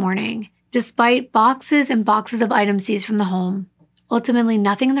next morning. Despite boxes and boxes of items seized from the home, ultimately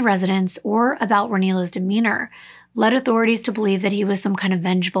nothing in the residence or about Ranilo's demeanor led authorities to believe that he was some kind of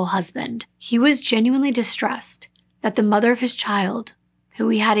vengeful husband. He was genuinely distressed that the mother of his child, who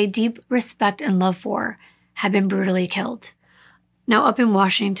he had a deep respect and love for, had been brutally killed. Now up in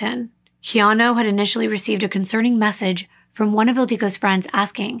Washington, Keanu had initially received a concerning message from one of Illdiko's friends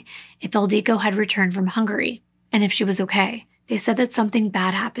asking if Illdiko had returned from Hungary and if she was okay. They said that something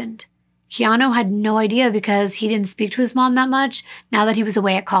bad happened. Keanu had no idea because he didn't speak to his mom that much now that he was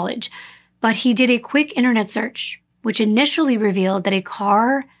away at college, but he did a quick internet search, which initially revealed that a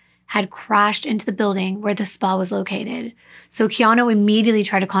car had crashed into the building where the spa was located. So Keanu immediately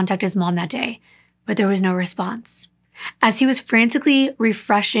tried to contact his mom that day, but there was no response. As he was frantically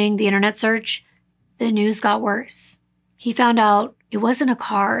refreshing the internet search, the news got worse. He found out it wasn't a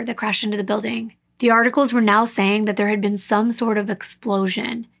car that crashed into the building. The articles were now saying that there had been some sort of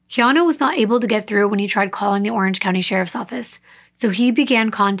explosion. Keanu was not able to get through when he tried calling the Orange County Sheriff's Office, so he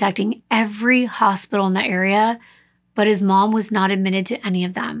began contacting every hospital in the area, but his mom was not admitted to any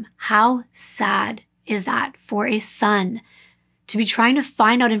of them. How sad is that for a son to be trying to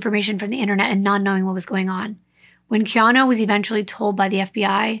find out information from the internet and not knowing what was going on? When Keanu was eventually told by the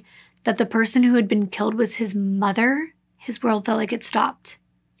FBI that the person who had been killed was his mother, his world felt like it stopped.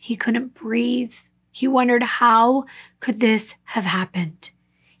 He couldn't breathe. He wondered, how could this have happened?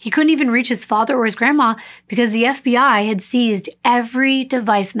 He couldn't even reach his father or his grandma because the FBI had seized every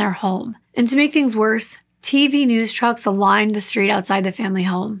device in their home. And to make things worse, TV news trucks lined the street outside the family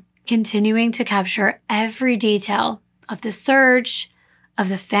home, continuing to capture every detail of the search, of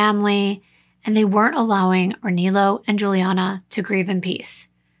the family, and they weren't allowing Ranilo and Juliana to grieve in peace.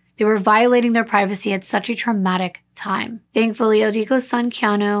 They were violating their privacy at such a traumatic time. Thankfully, Illdiko's son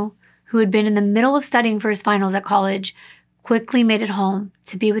Keanu, who had been in the middle of studying for his finals at college, quickly made it home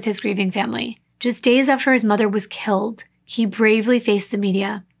to be with his grieving family. Just days after his mother was killed, he bravely faced the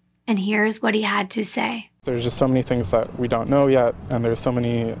media, and here's what he had to say. There's just so many things that we don't know yet, and there's so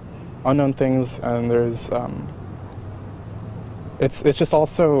many unknown things, and there's it's just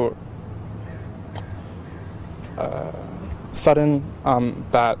also sudden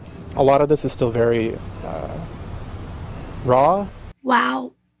that a lot of this is still very raw.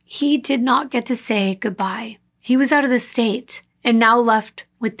 Wow, he did not get to say goodbye. He was out of the state and now left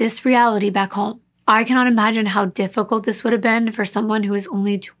with this reality back home. I cannot imagine how difficult this would have been for someone who was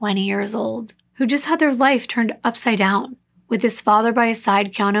only 20 years old, who just had their life turned upside down. With his father by his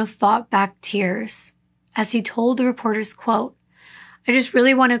side, Keanu fought back tears as he told the reporters, quote, "I just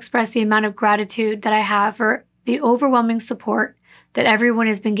really want to express the amount of gratitude that I have for the overwhelming support that everyone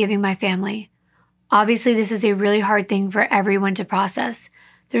has been giving my family. Obviously, this is a really hard thing for everyone to process.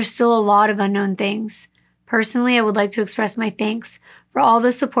 There's still a lot of unknown things. Personally, I would like to express my thanks for all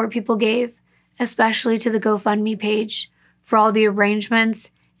the support people gave, especially to the GoFundMe page, for all the arrangements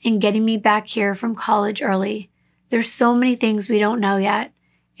and getting me back here from college early. There's so many things we don't know yet.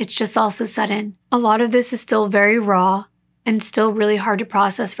 It's just all so sudden. A lot of this is still very raw and still really hard to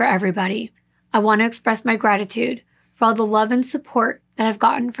process for everybody. I want to express my gratitude for all the love and support that I've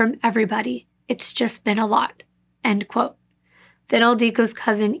gotten from everybody. It's just been a lot." End quote. Then Illdiko's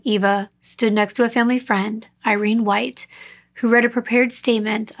cousin Eva stood next to a family friend, Irene White, who read a prepared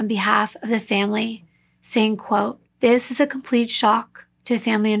statement on behalf of the family, saying, quote, "This is a complete shock to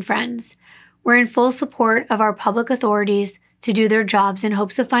family and friends. We're in full support of our public authorities to do their jobs in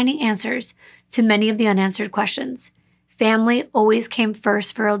hopes of finding answers to many of the unanswered questions. Family always came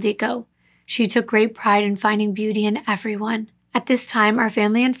first for Illdiko. She took great pride in finding beauty in everyone. At this time, our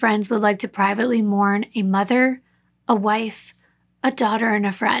family and friends would like to privately mourn a mother, a wife, a daughter, and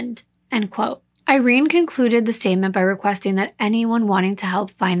a friend." End quote. Irene concluded the statement by requesting that anyone wanting to help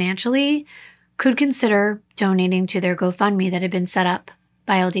financially could consider donating to their GoFundMe that had been set up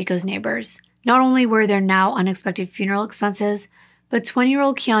by Illdiko's neighbors. Not only were there now unexpected funeral expenses, but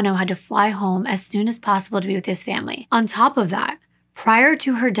 20-year-old Keanu had to fly home as soon as possible to be with his family. On top of that, prior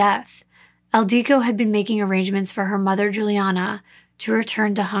to her death, Illdiko had been making arrangements for her mother, Juliana, to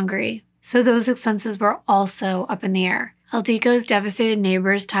return to Hungary. So those expenses were also up in the air. Illdiko's devastated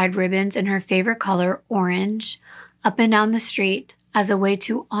neighbors tied ribbons in her favorite color, orange, up and down the street as a way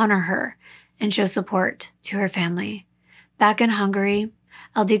to honor her and show support to her family. Back in Hungary,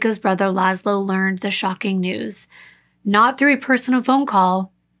 Illdiko's brother Laszlo learned the shocking news, not through a personal phone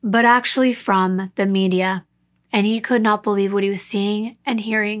call, but actually from the media. And he could not believe what he was seeing and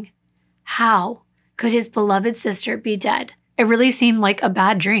hearing. How could his beloved sister be dead? It really seemed like a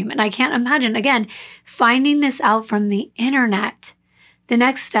bad dream, and I can't imagine, again, finding this out from the internet. The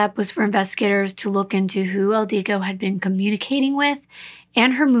next step was for investigators to look into who Illdiko had been communicating with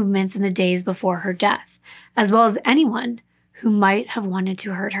and her movements in the days before her death, as well as anyone who might have wanted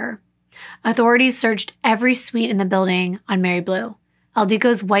to hurt her. Authorities searched every suite in the building on Mary Blue.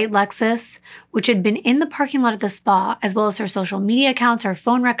 Illdiko's white Lexus, which had been in the parking lot at the spa, as well as her social media accounts, her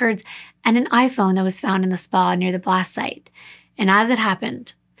phone records, and an iPhone that was found in the spa near the blast site. And as it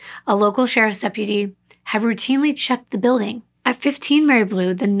happened, a local sheriff's deputy had routinely checked the building at 15 Mary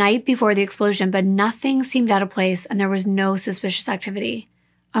Blue the night before the explosion, but nothing seemed out of place and there was no suspicious activity.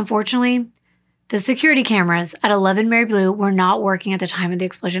 Unfortunately, the security cameras at 11 Mary Blue were not working at the time of the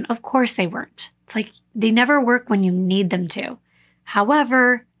explosion. Of course they weren't. It's like they never work when you need them to.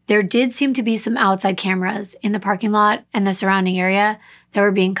 However, there did seem to be some outside cameras in the parking lot and the surrounding area that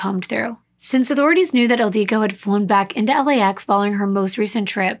were being combed through. Since authorities knew that Illdiko had flown back into LAX following her most recent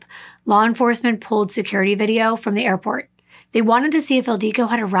trip, law enforcement pulled security video from the airport. They wanted to see if Illdiko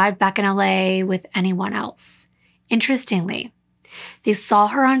had arrived back in LA with anyone else. Interestingly, they saw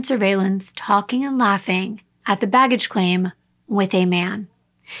her on surveillance talking and laughing at the baggage claim with a man.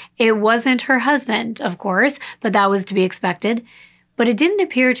 It wasn't her husband, of course, but that was to be expected. But it didn't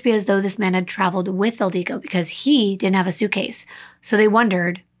appear to be as though this man had traveled with Illdiko because he didn't have a suitcase. So they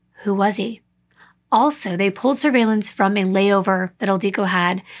wondered, who was he? Also, they pulled surveillance from a layover that Illdiko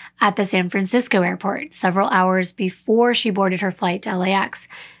had at the San Francisco airport several hours before she boarded her flight to LAX.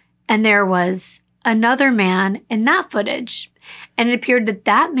 And there was another man in that footage. And it appeared that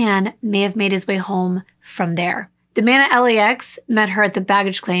that man may have made his way home from there. The man at LAX met her at the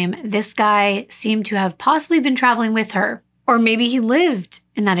baggage claim. This guy seemed to have possibly been traveling with her. Or maybe he lived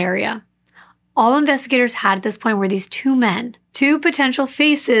in that area. All investigators had at this point were these two men, two potential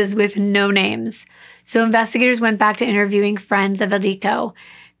faces with no names. So investigators went back to interviewing friends of Illdiko.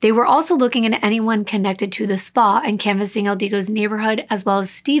 They were also looking at anyone connected to the spa and canvassing Illdiko's neighborhood, as well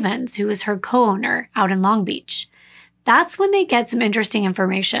as Stevens, who was her co-owner out in Long Beach. That's when they get some interesting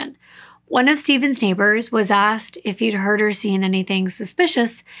information. One of Stevens' neighbors was asked if he'd heard or seen anything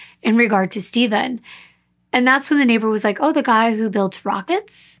suspicious in regard to Steven. And that's when the neighbor was like, oh, the guy who builds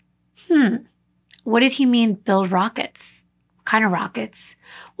rockets? What did he mean, build rockets? What kind of rockets?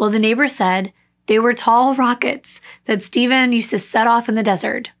 Well, the neighbor said they were tall rockets that Steven used to set off in the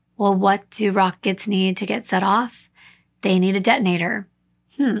desert. Well, what do rockets need to get set off? They need a detonator.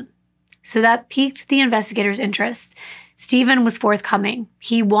 So that piqued the investigators' interest. Steven was forthcoming.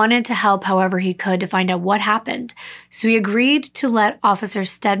 He wanted to help however he could to find out what happened. So he agreed to let Officers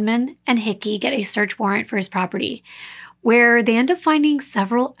Stedman and Hickey get a search warrant for his property, where they end up finding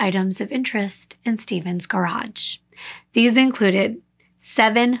several items of interest in Steven's garage. These included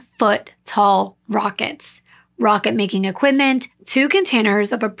 7-foot-tall rockets, rocket-making equipment, 2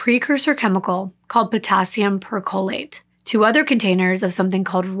 containers of a precursor chemical called potassium perchlorate, 2 other containers of something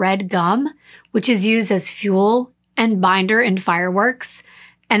called red gum, which is used as fuel and binder in fireworks,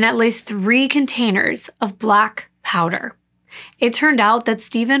 and at least 3 containers of black powder. It turned out that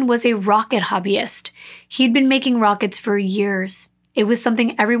Steven was a rocket hobbyist. He'd been making rockets for years. It was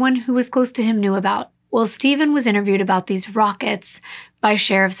something everyone who was close to him knew about. Well, Steven was interviewed about these rockets by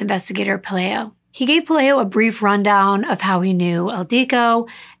Sheriff's Investigator Pelayo. He gave Pelayo a brief rundown of how he knew Illdiko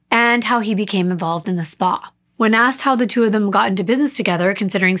and how he became involved in the spa. When asked how the two of them got into business together,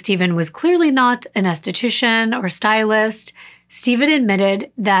 considering Steven was clearly not an esthetician or stylist, Steven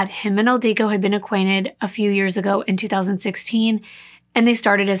admitted that him and Illdiko had been acquainted a few years ago in 2016, and they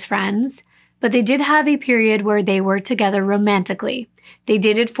started as friends, but they did have a period where they were together romantically. They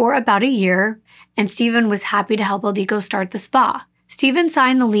dated for about a year, and Steven was happy to help Illdiko start the spa. Steven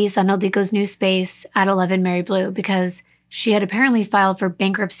signed the lease on Illdiko's new space at 11 Mary Blue because she had apparently filed for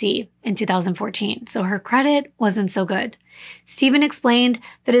bankruptcy in 2014, so her credit wasn't so good. Steven explained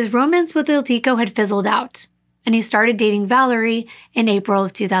that his romance with Illdiko had fizzled out, and he started dating Valerie in April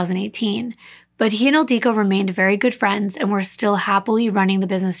of 2018. But he and Illdiko remained very good friends and were still happily running the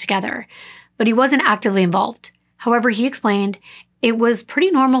business together. But he wasn't actively involved. However, he explained it was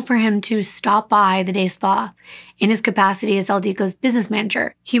pretty normal for him to stop by the day spa in his capacity as Illdiko's business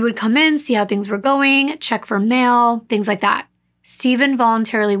manager. He would come in, see how things were going, check for mail, things like that. Steven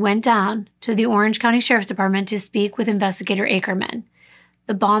voluntarily went down to the Orange County Sheriff's Department to speak with Investigator Ackerman.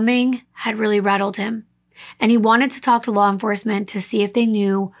 The bombing had really rattled him, and he wanted to talk to law enforcement to see if they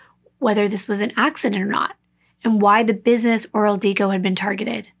knew whether this was an accident or not. and why the business or Illdiko had been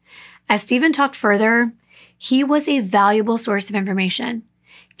targeted. As Stephen talked further, he was a valuable source of information.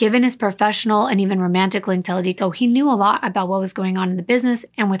 Given his professional and even romantic link to Illdiko, he knew a lot about what was going on in the business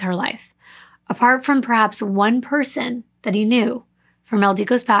and with her life. Apart from perhaps one person that he knew from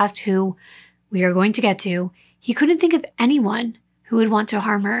Illdiko's past, who we are going to get to, he couldn't think of anyone who would want to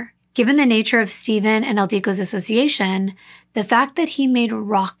harm her. Given the nature of Stephen and Illdiko's association, the fact that he made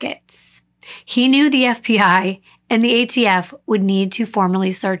rockets, he knew the FBI and the ATF would need to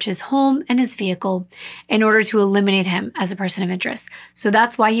formally search his home and his vehicle in order to eliminate him as a person of interest. So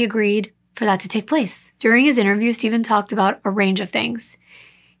that's why he agreed for that to take place. During his interview, Stephen talked about a range of things.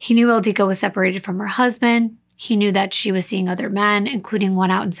 He knew Illdiko was separated from her husband. He knew that she was seeing other men, including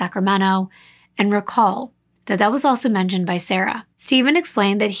one out in Sacramento, and recall that was also mentioned by Sarah. Stephen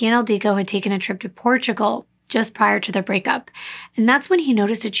explained that he and Illdiko had taken a trip to Portugal just prior to their breakup, and that's when he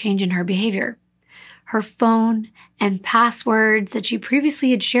noticed a change in her behavior. Her phone and passwords that she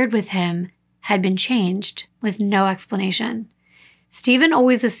previously had shared with him had been changed with no explanation. Stephen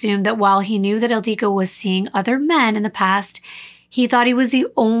always assumed that while he knew that Illdiko was seeing other men in the past, he thought he was the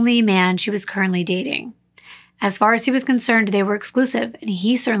only man she was currently dating. As far as he was concerned, they were exclusive, and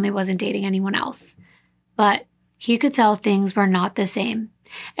he certainly wasn't dating anyone else. But he could tell things were not the same.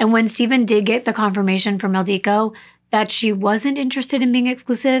 And when Stephen did get the confirmation from Illdiko that she wasn't interested in being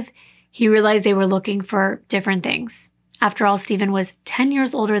exclusive, he realized they were looking for different things. After all, Stephen was 10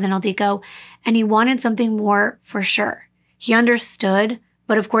 years older than Illdiko, and he wanted something more for sure. He understood,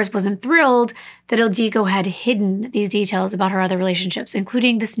 but of course wasn't thrilled that Illdiko had hidden these details about her other relationships,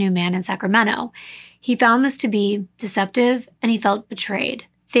 including this new man in Sacramento. He found this to be deceptive, and he felt betrayed.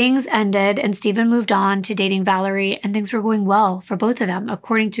 Things ended, and Stephen moved on to dating Valerie, and things were going well for both of them,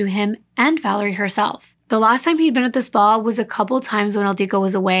 according to him and Valerie herself. The last time he'd been at the spa was a couple times when Illdiko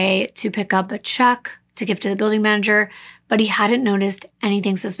was away to pick up a check to give to the building manager, but he hadn't noticed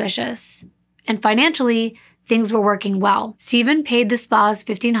anything suspicious. And financially, things were working well. Stephen paid the spa's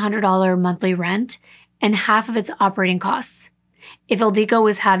 $1,500 monthly rent and half of its operating costs. If Illdiko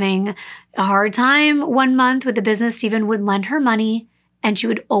was having a hard time one month with the business, Stephen would lend her money, and she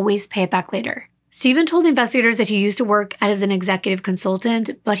would always pay it back later. Stephen told investigators that he used to work as an executive consultant,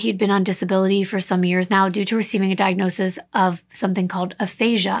 but he'd been on disability for some years now due to receiving a diagnosis of something called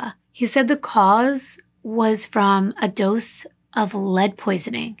aphasia. He said the cause was from a dose of lead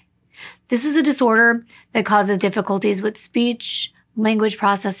poisoning. This is a disorder that causes difficulties with speech, language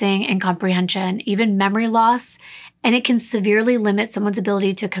processing, and comprehension, even memory loss, and it can severely limit someone's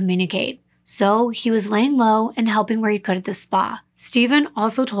ability to communicate. So he was laying low and helping where he could at the spa. Stephen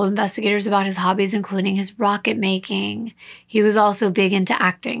also told investigators about his hobbies, including his rocket making. He was also big into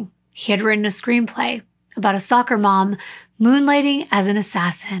acting. He had written a screenplay about a soccer mom moonlighting as an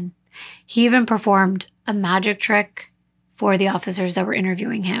assassin. He even performed a magic trick for the officers that were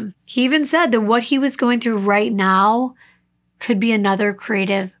interviewing him. He even said that what he was going through right now could be another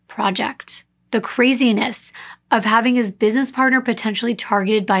creative project. The craziness of having his business partner potentially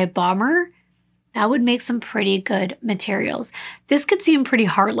targeted by a bomber, that would make some pretty good materials. This could seem pretty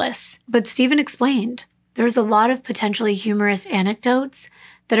heartless, but Stephen explained there's a lot of potentially humorous anecdotes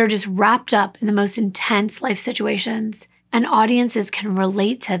that are just wrapped up in the most intense life situations, and audiences can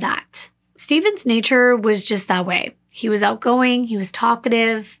relate to that. Stephen's nature was just that way. He was outgoing, he was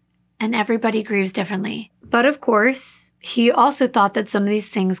talkative, and everybody grieves differently. But of course, he also thought that some of these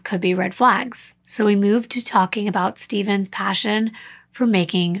things could be red flags. So we moved to talking about Stephen's passion for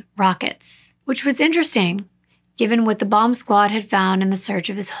making rockets, which was interesting, given what the bomb squad had found in the search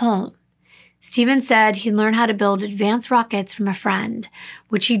of his home. Stephen said he learned how to build advanced rockets from a friend,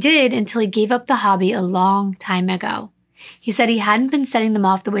 which he did until he gave up the hobby a long time ago. He said he hadn't been setting them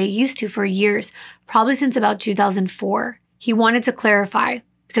off the way he used to for years, probably since about 2004. He wanted to clarify,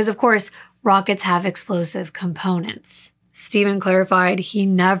 because of course, rockets have explosive components. Stephen clarified he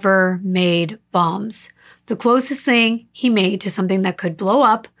never made bombs. The closest thing he made to something that could blow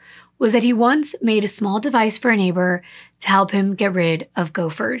up was that he once made a small device for a neighbor to help him get rid of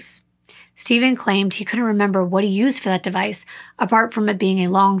gophers. Stephen claimed he couldn't remember what he used for that device, apart from it being a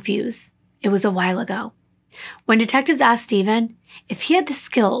long fuse. It was a while ago. When detectives asked Stephen if he had the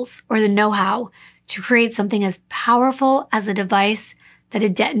skills or the know-how to create something as powerful as a device that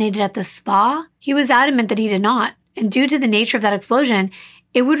had detonated at the spa, he was adamant that he did not. And due to the nature of that explosion,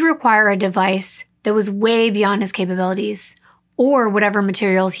 it would require a device that was way beyond his capabilities, or whatever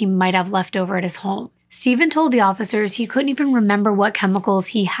materials he might have left over at his home. Stephen told the officers he couldn't even remember what chemicals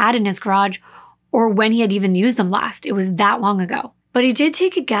he had in his garage or when he had even used them last. It was that long ago. But he did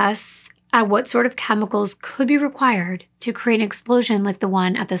take a guess at what sort of chemicals could be required to create an explosion like the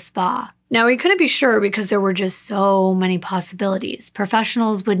one at the spa. Now, he couldn't be sure because there were just so many possibilities.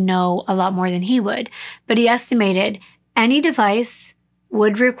 Professionals would know a lot more than he would, but he estimated any device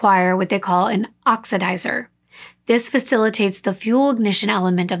would require what they call an oxidizer. This facilitates the fuel ignition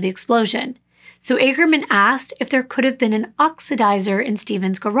element of the explosion. So Ackerman asked if there could have been an oxidizer in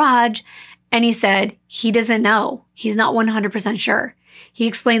Stephen's garage, and he said he doesn't know. He's not 100% sure. He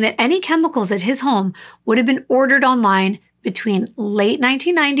explained that any chemicals at his home would have been ordered online between late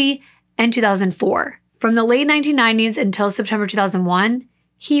 1990 and 2004. From the late 1990s until September 2001,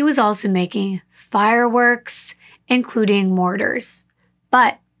 he was also making fireworks, including mortars.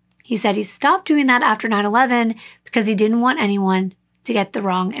 But he said he stopped doing that after 9/11 because he didn't want anyone to get the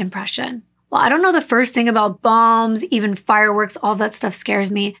wrong impression. Well, I don't know the first thing about bombs, even fireworks, all that stuff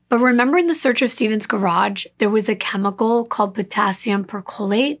scares me. But remember in the search of Stephen's garage, there was a chemical called potassium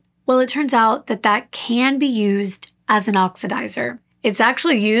perchlorate? Well, it turns out that that can be used as an oxidizer. It's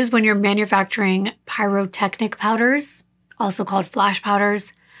actually used when you're manufacturing pyrotechnic powders, also called flash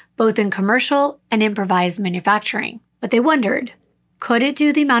powders, both in commercial and improvised manufacturing. But they wondered, could it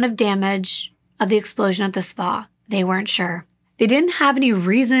do the amount of damage of the explosion at the spa? They weren't sure. They didn't have any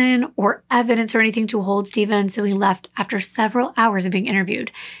reason or evidence or anything to hold Stephen, so he left after several hours of being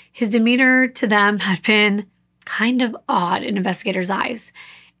interviewed. His demeanor to them had been kind of odd in investigators' eyes.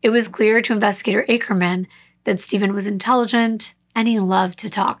 It was clear to investigator Ackerman that Stephen was intelligent and he loved to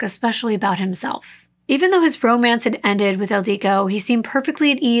talk, especially about himself. Even though his romance had ended with Illdiko, he seemed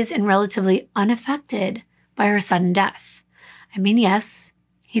perfectly at ease and relatively unaffected by her sudden death. I mean, yes,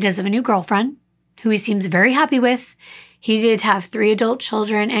 he does have a new girlfriend, who he seems very happy with. He did have 3 adult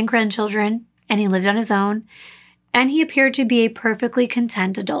children and grandchildren, and he lived on his own, and he appeared to be a perfectly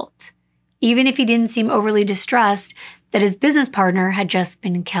content adult, even if he didn't seem overly distressed that his business partner had just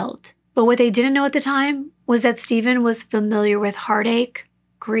been killed. But what they didn't know at the time was that Stephen was familiar with heartache,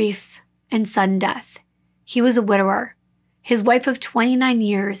 grief, and sudden death. He was a widower. His wife of 29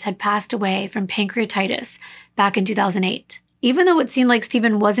 years had passed away from pancreatitis back in 2008. Even though it seemed like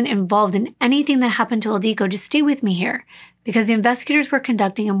Stephen wasn't involved in anything that happened to Illdiko, just stay with me here, because the investigators were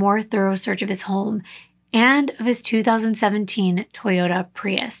conducting a more thorough search of his home and of his 2017 Toyota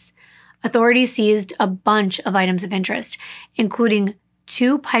Prius. Authorities seized a bunch of items of interest, including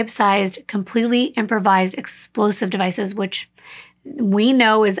 2 pipe-sized, completely improvised explosive devices, which we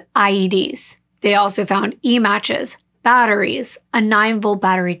know as IEDs. They also found e-matches, batteries, a 9-volt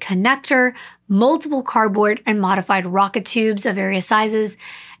battery connector, multiple cardboard and modified rocket tubes of various sizes,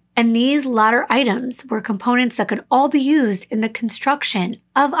 and these latter items were components that could all be used in the construction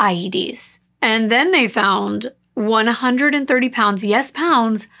of IEDs. And then they found 130 pounds, yes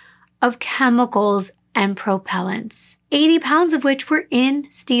pounds, of chemicals and propellants, 80 pounds of which were in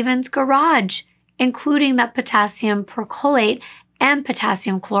Stephen's garage, including that potassium perchlorate and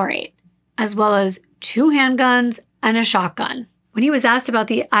potassium chlorate, as well as 2 handguns and a shotgun. When he was asked about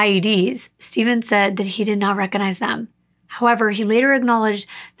the IEDs, Stephen said that he did not recognize them. However, he later acknowledged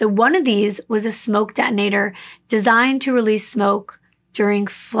that one of these was a smoke detonator designed to release smoke during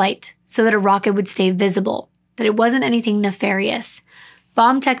flight so that a rocket would stay visible, that it wasn't anything nefarious.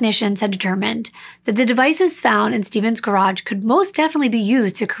 Bomb technicians had determined that the devices found in Stephen's garage could most definitely be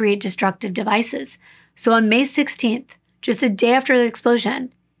used to create destructive devices. So on May 16th, just a day after the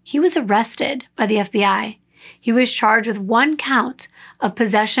explosion, he was arrested by the FBI. He was charged with 1 count of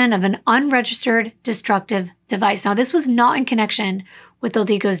possession of an unregistered destructive device. Now, this was not in connection with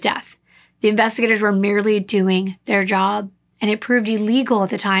Illdiko's death. The investigators were merely doing their job, and it proved illegal at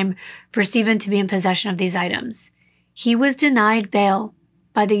the time for Stephen to be in possession of these items. He was denied bail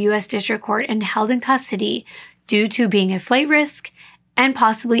by the U.S. District Court and held in custody due to being a flight risk and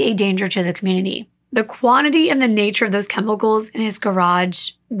possibly a danger to the community. The quantity and the nature of those chemicals in his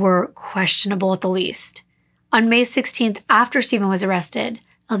garage were questionable at the least. On May 16th, after Stephen was arrested,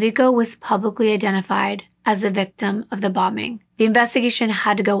 Illdiko was publicly identified as the victim of the bombing. The investigation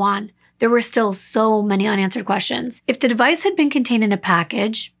had to go on. There were still so many unanswered questions. If the device had been contained in a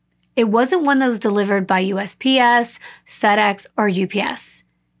package, it wasn't one that was delivered by USPS, FedEx, or UPS,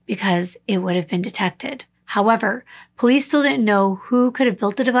 because it would have been detected. However, police still didn't know who could have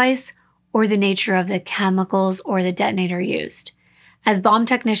built the device or the nature of the chemicals or the detonator used. As bomb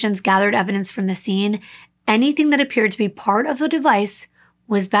technicians gathered evidence from the scene, anything that appeared to be part of the device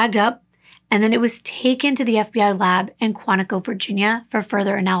was bagged up, and then it was taken to the FBI lab in Quantico, Virginia for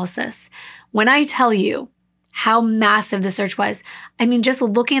further analysis. When I tell you how massive the search was, I mean, just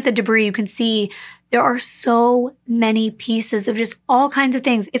looking at the debris, you can see there are so many pieces of just all kinds of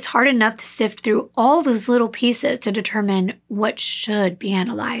things. It's hard enough to sift through all those little pieces to determine what should be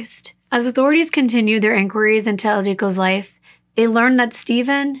analyzed. As authorities continued their inquiries into Illdiko's life, They learned that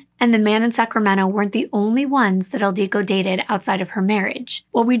Stephen and the man in Sacramento weren't the only ones that Illdiko dated outside of her marriage.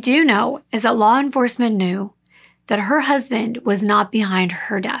 What we do know is that law enforcement knew that her husband was not behind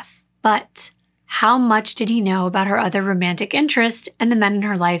her death. But how much did he know about her other romantic interests and the men in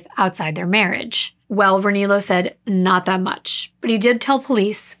her life outside their marriage? Well, Ranilo said not that much, but he did tell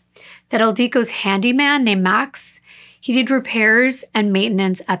police that Illdiko's handyman named Max, he did repairs and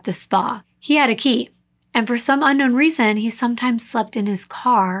maintenance at the spa. He had a key, and for some unknown reason, he sometimes slept in his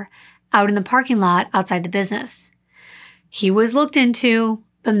car out in the parking lot outside the business. He was looked into,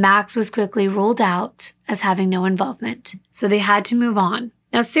 but Max was quickly ruled out as having no involvement, so they had to move on.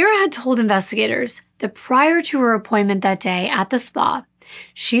 Now, Sarah had told investigators that prior to her appointment that day at the spa,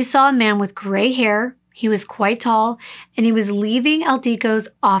 she saw a man with gray hair, he was quite tall, and he was leaving Illdiko's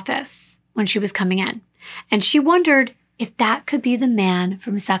office when she was coming in. And she wondered if that could be the man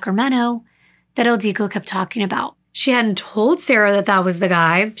from Sacramento that Illdiko kept talking about. She hadn't told Sarah that that was the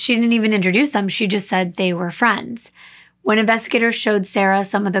guy. She didn't even introduce them. She just said they were friends. When investigators showed Sarah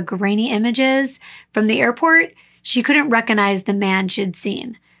some of the grainy images from the airport, she couldn't recognize the man she'd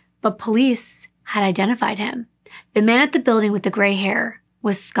seen. But police had identified him. The man at the building with the gray hair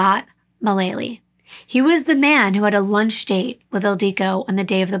was Scott Mullally. He was the man who had a lunch date with Illdiko on the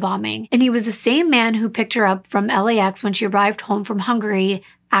day of the bombing, and he was the same man who picked her up from LAX when she arrived home from Hungary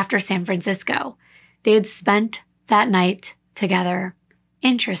after San Francisco. They had spent that night together.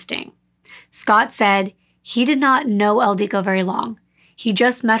 Interesting. Scott said he did not know Illdiko very long. He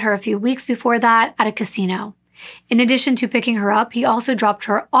just met her a few weeks before that at a casino. In addition to picking her up, he also dropped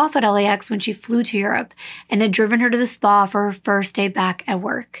her off at LAX when she flew to Europe and had driven her to the spa for her first day back at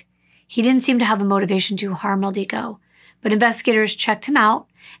work. He didn't seem to have a motivation to harm Illdiko, but investigators checked him out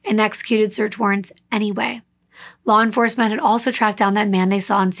and executed search warrants anyway. Law enforcement had also tracked down that man they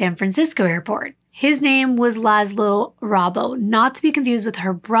saw in San Francisco airport. His name was Laszlo Rabo, not to be confused with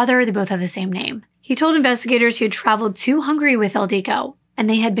her brother. They both have the same name. He told investigators he had traveled to Hungary with Illdiko, and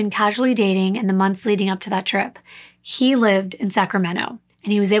they had been casually dating in the months leading up to that trip. He lived in Sacramento,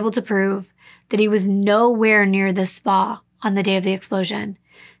 and he was able to prove that he was nowhere near the spa on the day of the explosion.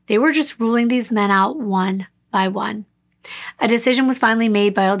 They were just ruling these men out one by one. A decision was finally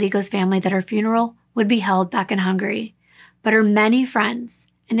made by Illdiko's family that her funeral would be held back in Hungary, but her many friends,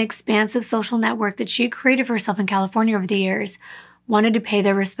 an expansive social network that she had created for herself in California over the years, wanted to pay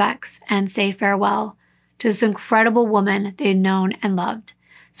their respects and say farewell to this incredible woman they had known and loved.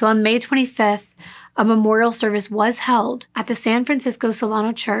 So on May 25th, a memorial service was held at the San Francisco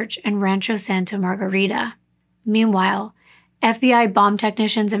Solano Church in Rancho Santa Margarita. Meanwhile, FBI bomb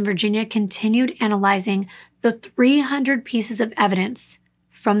technicians in Virginia continued analyzing the 300 pieces of evidence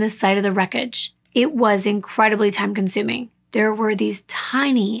from the site of the wreckage. It was incredibly time-consuming. There were these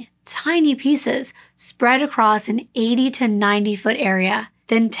tiny, tiny pieces spread across an 80 to 90-foot area.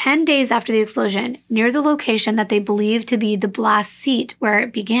 Then 10 days after the explosion, near the location that they believed to be the blast seat where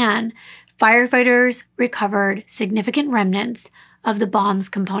it began, firefighters recovered significant remnants of the bomb's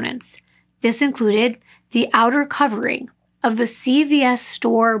components. This included the outer covering of a CVS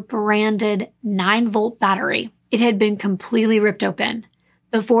store branded 9-volt battery. It had been completely ripped open.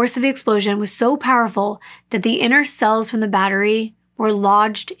 The force of the explosion was so powerful that the inner cells from the battery were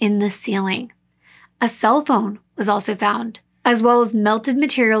lodged in the ceiling. A cell phone was also found, as well as melted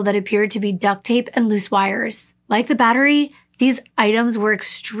material that appeared to be duct tape and loose wires. Like the battery, these items were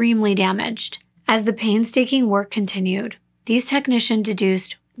extremely damaged. As the painstaking work continued, these technicians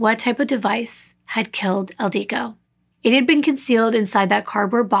deduced what type of device had killed Illdiko. It had been concealed inside that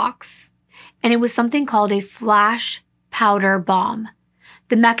cardboard box, and it was something called a flash powder bomb.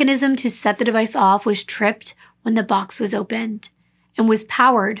 The mechanism to set the device off was tripped when the box was opened and was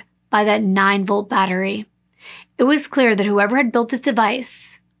powered by that 9-volt battery. It was clear that whoever had built this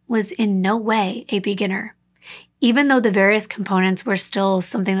device was in no way a beginner. Even though the various components were still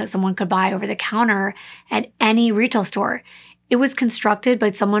something that someone could buy over the counter at any retail store, it was constructed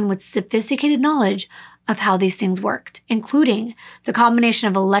by someone with sophisticated knowledge of how these things worked, including the combination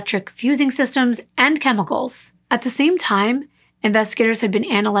of electric fusing systems and chemicals. At the same time, investigators had been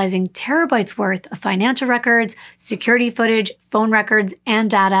analyzing terabytes worth of financial records, security footage, phone records, and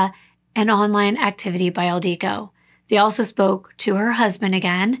data, and online activity by Illdiko. They also spoke to her husband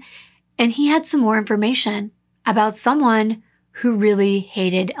again, and he had some more information about someone who really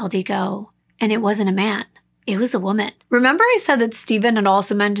hated Illdiko. And it wasn't a man. It was a woman. Remember I said that Stephen had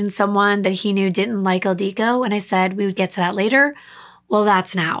also mentioned someone that he knew didn't like Illdiko, and I said we would get to that later? Well,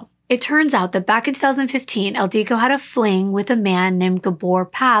 that's now. It turns out that back in 2015, Illdiko had a fling with a man named Gabor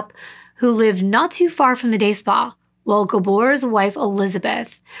Pap, who lived not too far from the day spa, Well, Gabor's wife,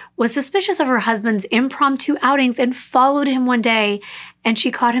 Elizabeth, was suspicious of her husband's impromptu outings and followed him one day, and she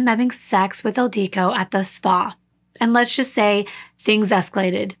caught him having sex with Illdiko at the spa. And let's just say things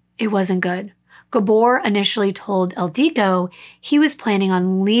escalated. It wasn't good. Gabor initially told Illdiko he was planning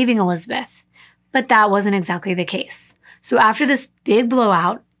on leaving Elizabeth, but that wasn't exactly the case. So after this big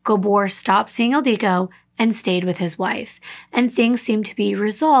blowout, Gabor stopped seeing Illdiko and stayed with his wife, and things seemed to be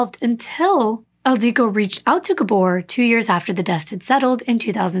resolved until Illdiko reached out to Gabor 2 years after the dust had settled in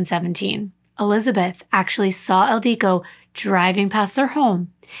 2017. Elizabeth actually saw Illdiko driving past their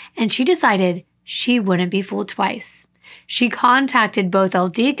home, and she decided she wouldn't be fooled twice. She contacted both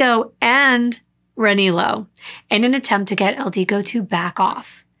Illdiko and Ranilo in an attempt to get Illdiko to back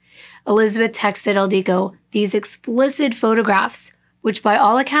off. Elizabeth texted Illdiko these explicit photographs, which by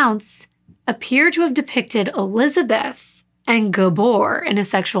all accounts appear to have depicted Elizabeth and Gabor in a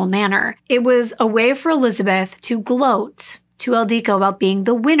sexual manner. It was a way for Elizabeth to gloat to Illdiko about being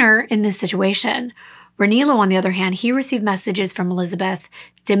the winner in this situation. Ranilo, on the other hand, he received messages from Elizabeth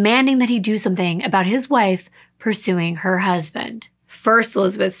demanding that he do something about his wife pursuing her husband. First,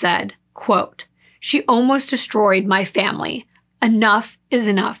 Elizabeth said, quote, "She almost destroyed my family. Enough is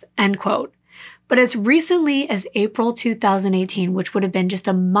enough," end quote. But as recently as April 2018, which would have been just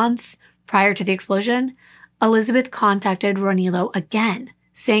a month prior to the explosion, Elizabeth contacted Ranilo again,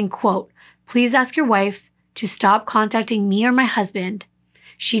 saying, quote, "Please ask your wife to stop contacting me or my husband.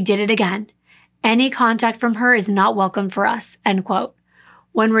 She did it again. Any contact from her is not welcome for us," end quote.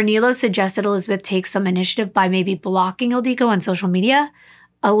 When Ranilo suggested Elizabeth take some initiative by maybe blocking Illdiko on social media,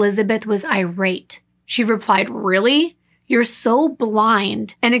 Elizabeth was irate. She replied, "Really? You're so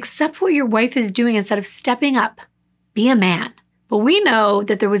blind, and accept what your wife is doing instead of stepping up. Be a man." But we know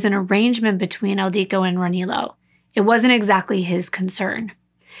that there was an arrangement between Illdiko and Ranilo. It wasn't exactly his concern.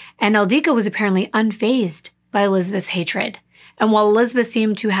 And Illdiko was apparently unfazed by Elizabeth's hatred. And while Elizabeth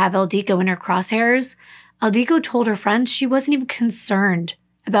seemed to have Illdiko in her crosshairs, Illdiko told her friends she wasn't even concerned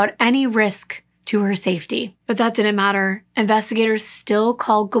about any risk to her safety. But that didn't matter. Investigators still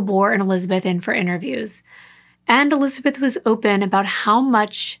called Gabor and Elizabeth in for interviews. And Elizabeth was open about how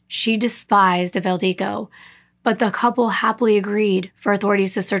much she despised of Illdiko, but the couple happily agreed for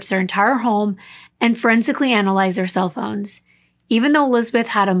authorities to search their entire home and forensically analyze their cell phones. Even though Elizabeth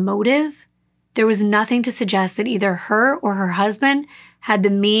had a motive, there was nothing to suggest that either her or her husband had the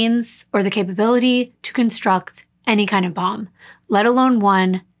means or the capability to construct any kind of bomb, let alone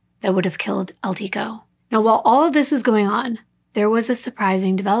one that would have killed Illdiko. Now, while all of this was going on, there was a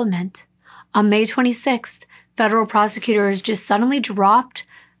surprising development. On May 26th, federal prosecutors just suddenly dropped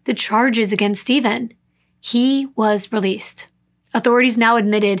the charges against Stephen. He was released. Authorities now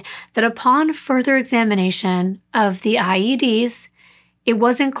admitted that upon further examination of the IEDs, it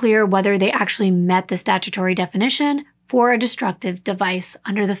wasn't clear whether they actually met the statutory definition for a destructive device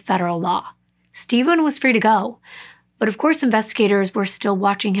under the federal law. Stephen was free to go, but of course investigators were still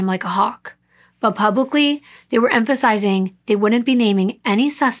watching him like a hawk. But publicly, they were emphasizing they wouldn't be naming any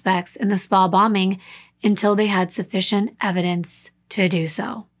suspects in the spa bombing until they had sufficient evidence to do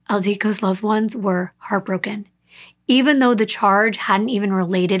so. Illdiko's loved ones were heartbroken. Even though the charge hadn't even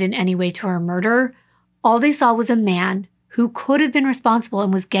related in any way to her murder, all they saw was a man who could have been responsible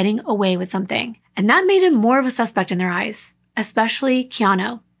and was getting away with something. And that made him more of a suspect in their eyes, especially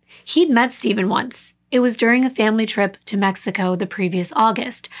Keanu. He'd met Stephen once. It was during a family trip to Mexico the previous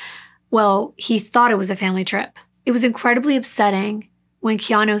August. Well, he thought it was a family trip. It was incredibly upsetting when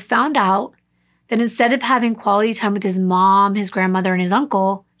Keanu found out that instead of having quality time with his mom, his grandmother, and his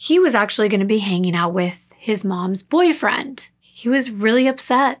uncle, he was actually going to be hanging out with his mom's boyfriend. He was really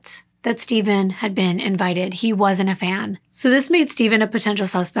upset that Stephen had been invited. He wasn't a fan. So this made Stephen a potential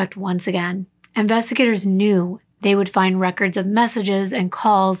suspect once again. Investigators knew they would find records of messages and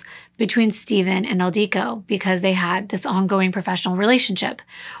calls between Stephen and Illdiko because they had this ongoing professional relationship,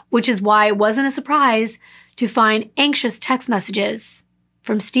 which is why it wasn't a surprise to find anxious text messages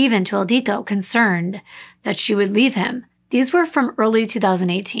from Stephen to Illdiko, concerned that she would leave him. These were from early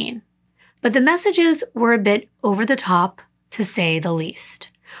 2018. But the messages were a bit over the top, to say the least.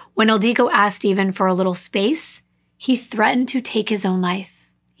 When Illdiko asked Stephen for a little space, he threatened to take his own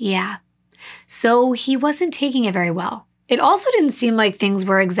life. Yeah. So he wasn't taking it very well. It also didn't seem like things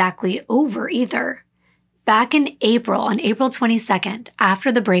were exactly over either. Back in April, on April 22nd,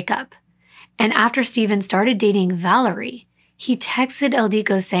 after the breakup, and after Stephen started dating Valerie, he texted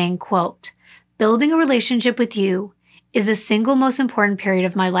Illdiko saying, quote, "Building a relationship with you is the single most important period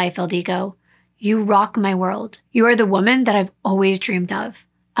of my life, Illdiko. You rock my world. You are the woman that I've always dreamed of.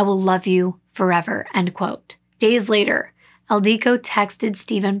 I will love you forever," end quote. Days later, Illdiko texted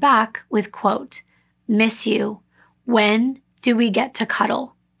Stephen back with, quote, "Miss you. When do we get to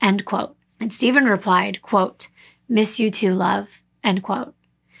cuddle? End quote. And Stephen replied, quote, miss you too, love, end quote.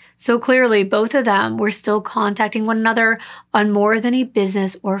 So clearly, both of them were still contacting one another on more than a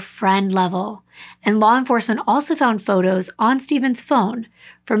business or friend level. And law enforcement also found photos on Stephen's phone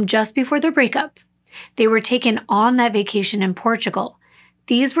from just before their breakup. They were taken on that vacation in Portugal.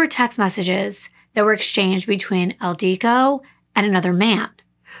 These were text messages that were exchanged between Illdiko and another man.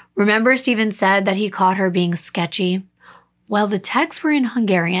 Remember, Stephen said that he caught her being sketchy? Well, the texts were in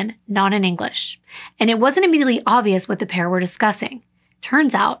Hungarian, not in English, and it wasn't immediately obvious what the pair were discussing.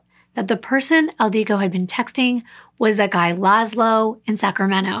 Turns out that the person Illdiko had been texting was that guy Laszlo in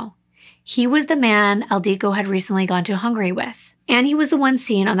Sacramento. He was the man Illdiko had recently gone to Hungary with, and he was the one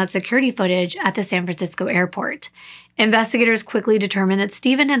seen on that security footage at the San Francisco airport. Investigators quickly determined that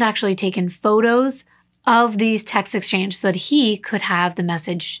Stephen had actually taken photos of these text exchanges so that he could have the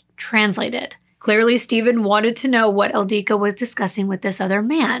message translated. Clearly, Stephen wanted to know what Illdiko was discussing with this other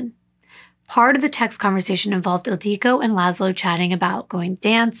man. Part of the text conversation involved Illdiko and Laszlo chatting about going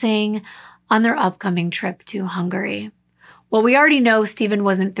dancing on their upcoming trip to Hungary. Well, we already know Stephen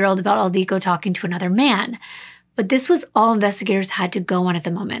wasn't thrilled about Illdiko talking to another man, but this was all investigators had to go on at the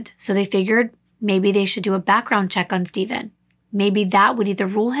moment, so they figured maybe they should do a background check on Stephen. Maybe that would either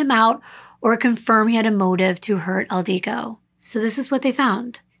rule him out or confirm he had a motive to hurt Illdiko. So this is what they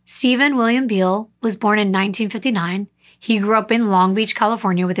found. Stephen William Beal was born in 1959. He grew up in Long Beach,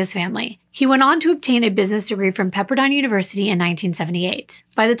 California with his family. He went on to obtain a business degree from Pepperdine University in 1978.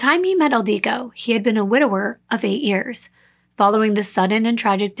 By the time he met Illdiko, he had been a widower of 8 years, following the sudden and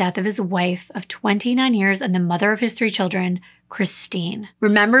tragic death of his wife of 29 years and the mother of his 3 children, Christine.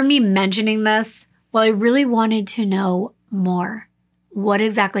 Remember me mentioning this? Well, I really wanted to know more. What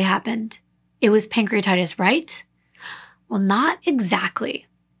exactly happened? It was pancreatitis, right? Well, not exactly,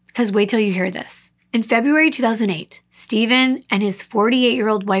 because wait till you hear this. In February 2008, Stephen and his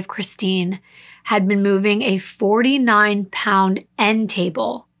 48-year-old wife, Christine, had been moving a 49-pound end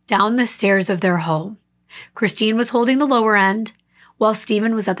table down the stairs of their home. Christine was holding the lower end, while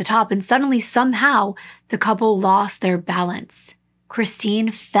Stephen was at the top, and suddenly, somehow, the couple lost their balance.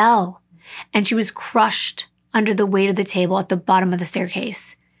 Christine fell, and she was crushed under the weight of the table at the bottom of the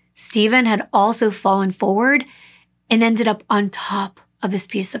staircase. Stephen had also fallen forward and ended up on top of this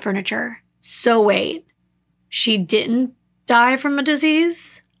piece of furniture. So wait, she didn't die from a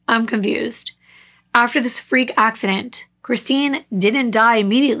disease? I'm confused. After this freak accident, Christine didn't die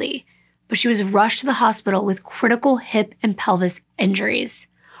immediately, but she was rushed to the hospital with critical hip and pelvis injuries.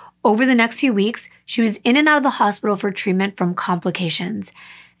 Over the next few weeks, she was in and out of the hospital for treatment from complications,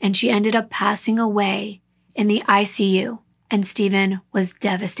 and she ended up passing away in the ICU, and Stephen was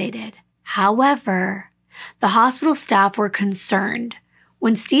devastated. However, the hospital staff were concerned.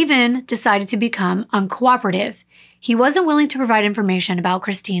 When Stephen decided to become uncooperative, he wasn't willing to provide information about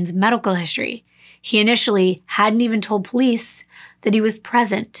Christine's medical history. He initially hadn't even told police that he was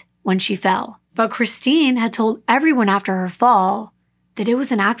present when she fell. But Christine had told everyone after her fall that it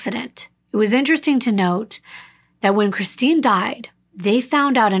was an accident. It was interesting to note that when Christine died, they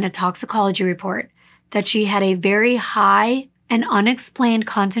found out in a toxicology report that she had a very high and unexplained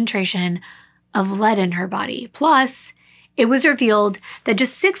concentration of lead in her body. Plus, it was revealed that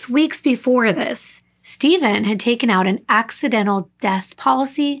just 6 weeks before this, Stephen had taken out an accidental death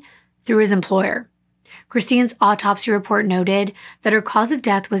policy through his employer. Christine's autopsy report noted that her cause of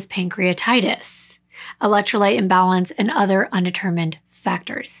death was pancreatitis, electrolyte imbalance, and other undetermined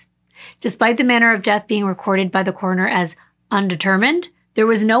factors. Despite the manner of death being recorded by the coroner as undetermined, there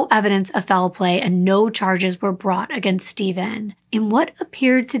was no evidence of foul play and no charges were brought against Stephen in what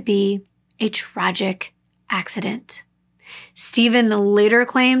appeared to be a tragic accident. Stephen later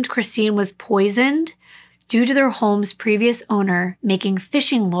claimed Christine was poisoned due to their home's previous owner making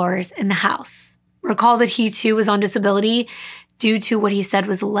fishing lures in the house. Recall that he too was on disability due to what he said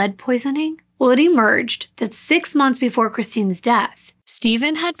was lead poisoning? Well, it emerged that 6 months before Christine's death,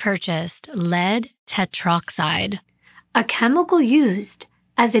 Stephen had purchased lead tetroxide, a chemical used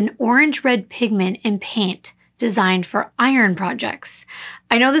as an orange-red pigment in paint designed for iron projects.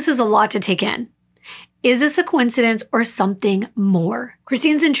 I know this is a lot to take in. Is this a coincidence or something more?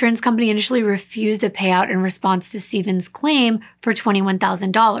 Christine's insurance company initially refused a payout in response to Stephen's claim for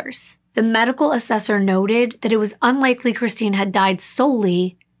 $21,000. The medical assessor noted that it was unlikely Christine had died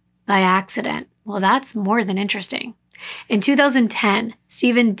solely by accident. Well, that's more than interesting. In 2010,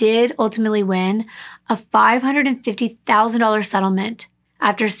 Stephen did ultimately win a $550,000 settlement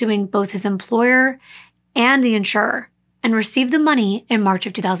after suing both his employer and the insurer, and received the money in March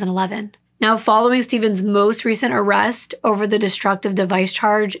of 2011. Now, following Stephen's most recent arrest over the destructive device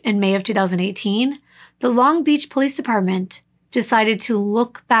charge in May of 2018, The Long Beach Police Department decided to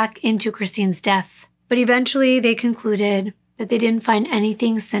look back into Christine's death, but eventually they concluded that they didn't find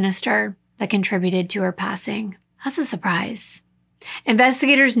anything sinister that contributed to her passing. That's a surprise.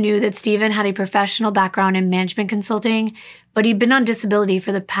 Investigators knew that Stephen had a professional background in management consulting, but he'd been on disability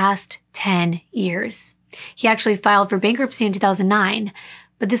for the past 10 years. He actually filed for bankruptcy in 2009,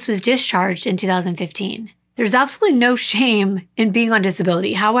 but this was discharged in 2015. There's absolutely no shame in being on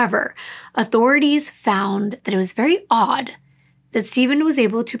disability. However, authorities found that it was very odd that Stephen was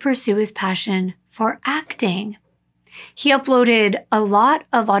able to pursue his passion for acting. He uploaded a lot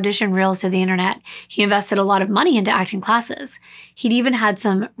of audition reels to the internet. He invested a lot of money into acting classes. He'd even had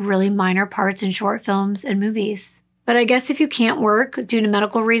some really minor parts in short films and movies. But I guess if you can't work due to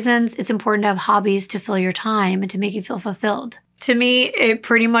medical reasons, it's important to have hobbies to fill your time and to make you feel fulfilled. To me, it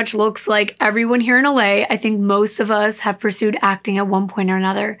pretty much looks like everyone here in LA, I think most of us have pursued acting at one point or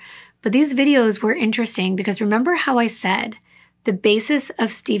another. But these videos were interesting because remember how I said the basis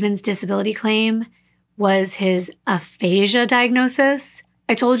of Stephen's disability claim was his aphasia diagnosis?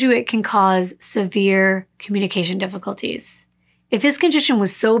 I told you it can cause severe communication difficulties. If his condition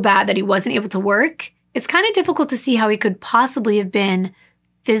was so bad that he wasn't able to work, it's kind of difficult to see how he could possibly have been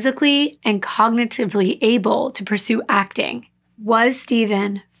physically and cognitively able to pursue acting. Was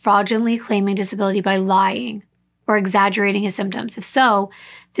Stephen fraudulently claiming disability by lying or exaggerating his symptoms? If so,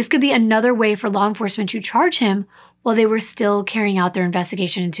 this could be another way for law enforcement to charge him while they were still carrying out their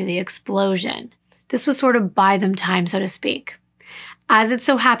investigation into the explosion. This was sort of buy them time, so to speak. As it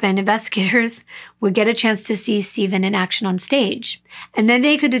so happened, investigators would get a chance to see Stephen in action on stage, and then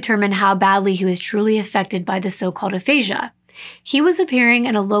they could determine how badly he was truly affected by the so-called aphasia. He was appearing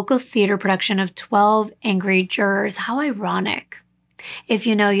in a local theater production of 12 Angry Jurors. How ironic. If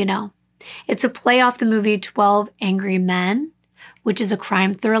you know, you know. It's a play off the movie 12 Angry Men, which is a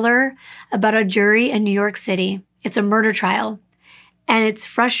crime thriller about a jury in New York City. It's a murder trial. And it's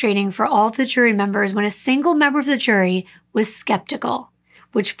frustrating for all of the jury members when a single member of the jury was skeptical,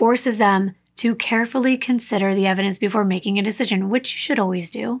 which forces them to carefully consider the evidence before making a decision, which you should always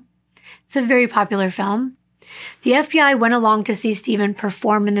do. It's a very popular film. The FBI went along to see Stephen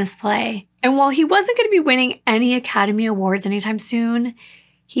perform in this play, and while he wasn't going to be winning any Academy Awards anytime soon,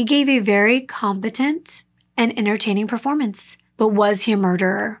 he gave a very competent and entertaining performance. But was he a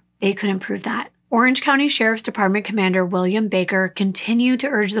murderer? They couldn't prove that. Orange County Sheriff's Department Commander William Baker continued to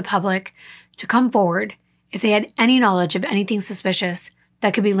urge the public to come forward if they had any knowledge of anything suspicious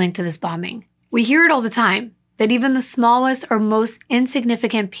that could be linked to this bombing. We hear it all the time, that even the smallest or most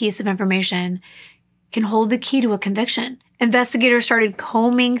insignificant piece of information can hold the key to a conviction. Investigators started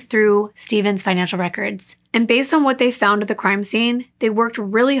combing through Stephen's financial records, and based on what they found at the crime scene, they worked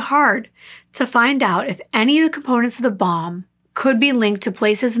really hard to find out if any of the components of the bomb could be linked to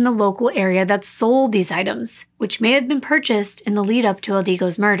places in the local area that sold these items, which may have been purchased in the lead up to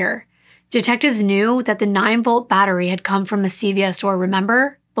Illdiko's murder. Detectives knew that the 9-volt battery had come from a CVS store,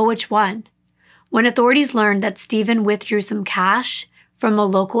 remember? But which one? When authorities learned that Stephen withdrew some cash from a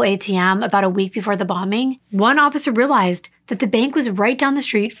local ATM about a week before the bombing, one officer realized that the bank was right down the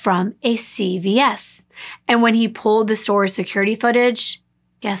street from a CVS. And when he pulled the store's security footage,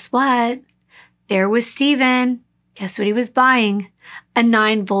 guess what? There was Stephen. Guess what he was buying? A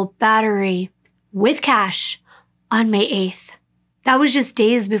 9-volt battery with cash on May 8th. That was just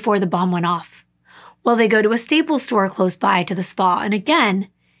days before the bomb went off. Well, they go to a Staples store close by to the spa, and again,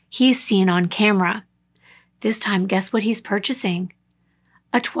 he's seen on camera. This time, guess what he's purchasing?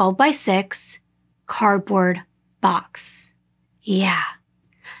 A 12x6 cardboard box. Yeah,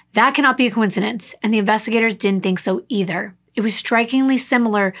 that cannot be a coincidence, and the investigators didn't think so either. It was strikingly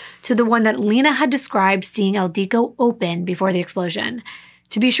similar to the one that Lena had described seeing Illdiko open before the explosion.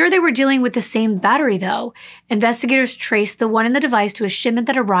 To be sure they were dealing with the same battery, though, investigators traced the one in the device to a shipment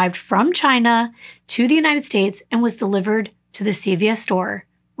that arrived from China to the United States and was delivered to the CVS store,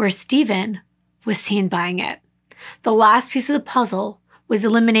 where Stephen was seen buying it. The last piece of the puzzle was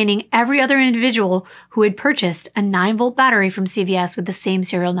eliminating every other individual who had purchased a 9-volt battery from CVS with the same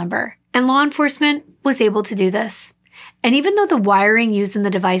serial number. And law enforcement was able to do this. And even though the wiring used in the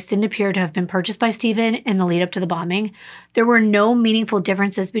device didn't appear to have been purchased by Stephen in the lead up to the bombing, there were no meaningful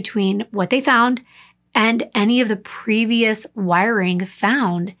differences between what they found and any of the previous wiring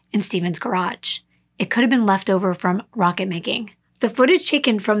found in Stephen's garage. It could have been left over from rocket making. The footage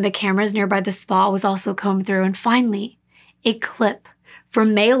taken from the cameras nearby the spa was also combed through, and finally, a clip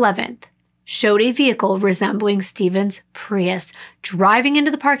from May 11th showed a vehicle resembling Stephen's Prius driving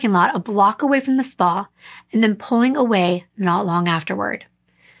into the parking lot a block away from the spa and then pulling away not long afterward.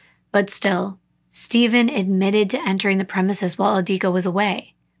 But still, Stephen admitted to entering the premises while Illdiko was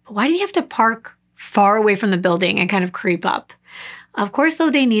away. But why did he have to park far away from the building and kind of creep up. Of course, though,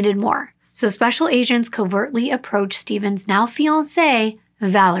 they needed more. So special agents covertly approached Stephen's now fiancée,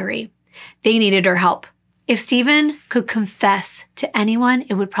 Valerie. They needed her help. If Stephen could confess to anyone,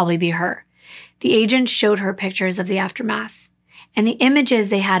 it would probably be her. The agents showed her pictures of the aftermath and the images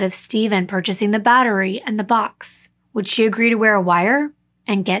they had of Stephen purchasing the battery and the box. Would she agree to wear a wire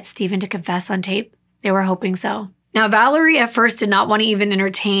and get Stephen to confess on tape? They were hoping so. Now, Valerie at first did not want to even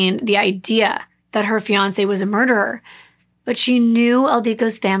entertain the idea that her fiancé was a murderer, but she knew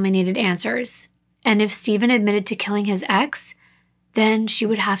Illdiko's family needed answers. And if Stephen admitted to killing his ex, then she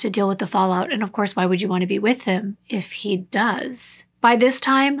would have to deal with the fallout. And of course, why would you want to be with him if he does? By this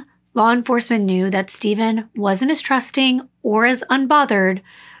time, law enforcement knew that Stephen wasn't as trusting or as unbothered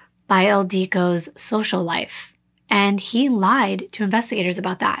by Illdiko's social life. And he lied to investigators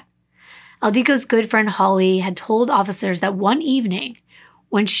about that. Illdiko's good friend Holly had told officers that one evening,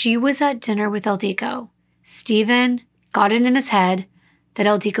 when she was at dinner with Illdiko, Stephen got it in his head that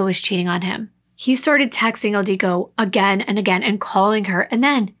Illdiko was cheating on him. He started texting Illdiko again and again and calling her, and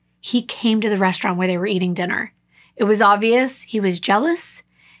then he came to the restaurant where they were eating dinner. It was obvious he was jealous,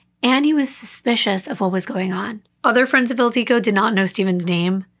 and he was suspicious of what was going on. Other friends of Illdiko did not know Stephen's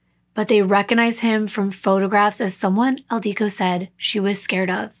name, but they recognized him from photographs as someone Illdiko said she was scared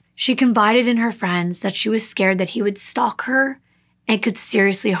of. She confided in her friends that she was scared that he would stalk her and could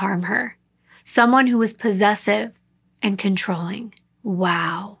seriously harm her. Someone who was possessive and controlling.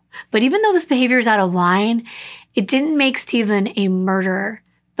 Wow. But even though this behavior is out of line, it didn't make Stephen a murderer,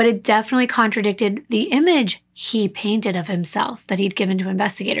 but it definitely contradicted the image he painted of himself that he'd given to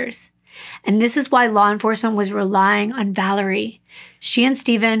investigators. And this is why law enforcement was relying on Valerie. She and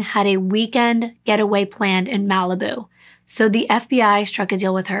Stephen had a weekend getaway planned in Malibu, so the FBI struck a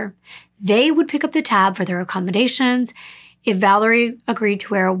deal with her. They would pick up the tab for their accommodations if Valerie agreed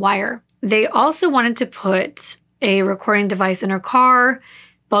to wear a wire. They also wanted to put a recording device in her car,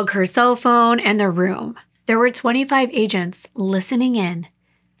 bug her cell phone, and their room. There were 25 agents listening in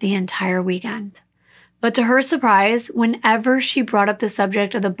the entire weekend. But to her surprise, whenever she brought up the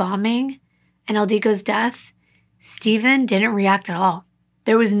subject of the bombing and Illdiko's death, Stephen didn't react at all.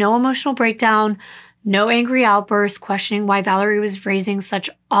 There was no emotional breakdown, no angry outbursts questioning why Valerie was raising such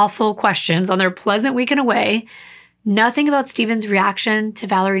awful questions on their pleasant weekend away. Nothing about Stephen's reaction to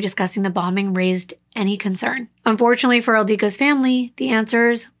Valerie discussing the bombing raised any concern. Unfortunately for Illdiko's family, the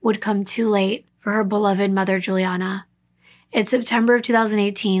answers would come too late for her beloved mother, Juliana. In September of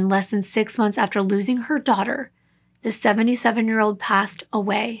 2018, less than 6 months after losing her daughter, the 77-year-old passed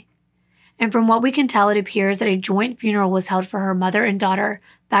away. And from what we can tell, it appears that a joint funeral was held for her mother and daughter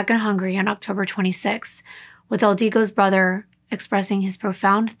back in Hungary on October 26, with Illdiko's brother expressing his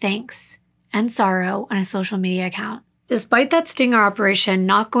profound thanks and sorrow on a social media account. Despite that stinger operation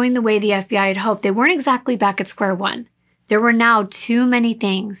not going the way the FBI had hoped, they weren't exactly back at square one. There were now too many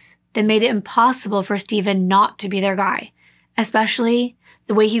things that made it impossible for Stephen not to be their guy, especially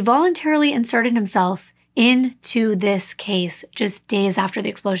the way he voluntarily inserted himself into this case just days after the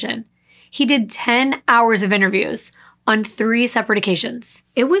explosion. He did 10 hours of interviews on 3 separate occasions.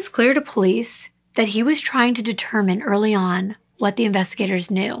 It was clear to police that he was trying to determine early on what the investigators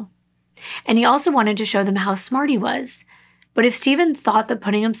knew. And he also wanted to show them how smart he was. But if Stephen thought that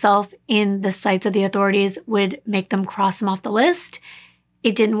putting himself in the sights of the authorities would make them cross him off the list,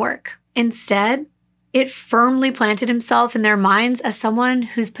 it didn't work. Instead, it firmly planted himself in their minds as someone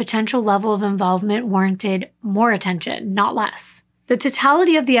whose potential level of involvement warranted more attention, not less. The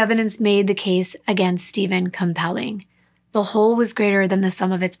totality of the evidence made the case against Stephen compelling. The whole was greater than the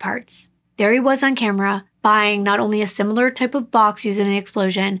sum of its parts. There he was on camera, buying not only a similar type of box used in the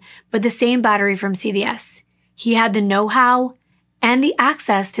explosion, but the same battery from CVS. He had the know-how and the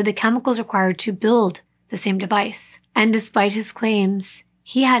access to the chemicals required to build the same device. And despite his claims,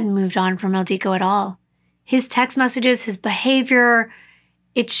 he hadn't moved on from Illdiko at all. His text messages, his behavior,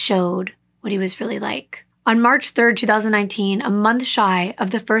 it showed what he was really like. On March 3rd, 2019, a month shy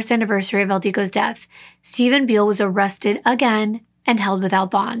of the first anniversary of Illdiko's death, Stephen Beale was arrested again and held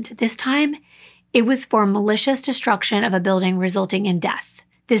without bond. This time, it was for malicious destruction of a building resulting in death.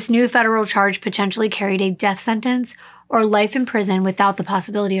 This new federal charge potentially carried a death sentence or life in prison without the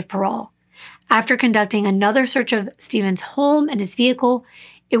possibility of parole. After conducting another search of Stephen's home and his vehicle,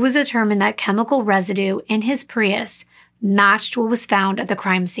 it was determined that chemical residue in his Prius matched what was found at the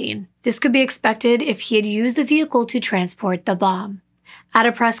crime scene. This could be expected if he had used the vehicle to transport the bomb. At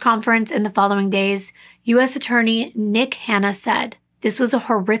a press conference in the following days, U.S. Attorney Nick Hanna said, "This was a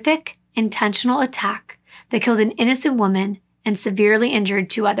horrific, intentional attack that killed an innocent woman and severely injured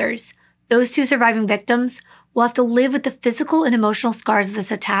 2 others. Those 2 surviving victims will have to live with the physical and emotional scars of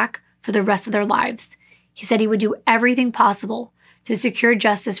this attack for the rest of their lives. He said he would do everything possible to secure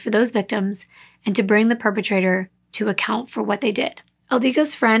justice for those victims and to bring the perpetrator to account for what they did.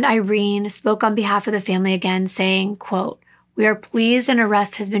 Illdiko's friend Irene spoke on behalf of the family again, saying, quote, "We are pleased an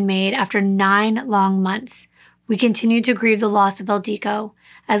arrest has been made after 9 long months. We continue to grieve the loss of Illdiko,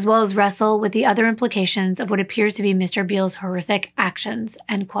 as well as wrestle with the other implications of what appears to be Mr. Beale's horrific actions,"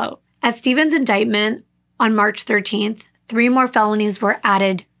 end quote. At Stephen's indictment on March 13th, 3 more felonies were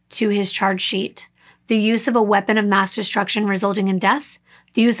added to his charge sheet: the use of a weapon of mass destruction resulting in death,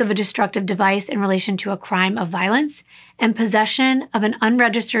 the use of a destructive device in relation to a crime of violence, and possession of an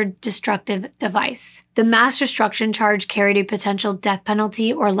unregistered destructive device. The mass destruction charge carried a potential death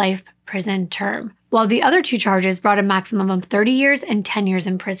penalty or life prison term, while the other 2 charges brought a maximum of 30 years and 10 years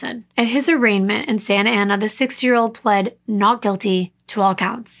in prison. At his arraignment in Santa Ana, the 60-year-old pled not guilty to all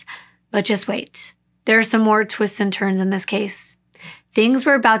counts. But just wait. There are some more twists and turns in this case. Things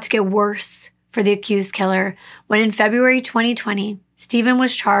were about to get worse for the accused killer when in February 2020, Stephen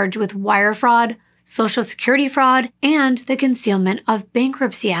was charged with wire fraud, Social Security fraud, and the concealment of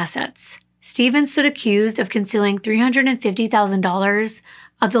bankruptcy assets. Stephen stood accused of concealing $350,000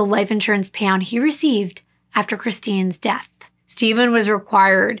 of the life insurance payout he received after Christine's death. Stephen was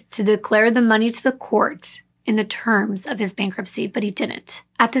required to declare the money to the court in the terms of his bankruptcy, but he didn't.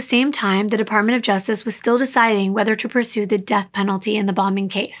 At the same time, the Department of Justice was still deciding whether to pursue the death penalty in the bombing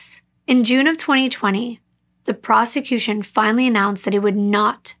case. In June of 2020, the prosecution finally announced that it would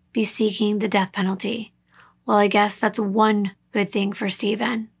not be seeking the death penalty. Well, I guess that's one good thing for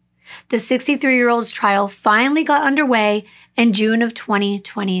Stephen. The 63-year-old's trial finally got underway in June of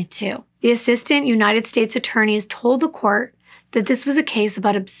 2022. The assistant United States attorneys told the court that this was a case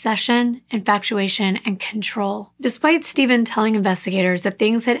about obsession, infatuation, and control, despite Stephen telling investigators that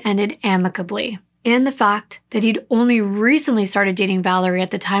things had ended amicably. And the fact that he'd only recently started dating Valerie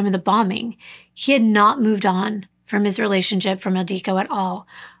at the time of the bombing, he had not moved on from his relationship from Illdiko at all.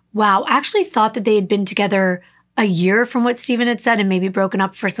 Wow, I actually thought that they had been together a year from what Stephen had said and maybe broken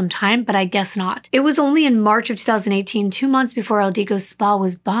up for some time, but I guess not. It was only in March of 2018, 2 months before Illdiko's spa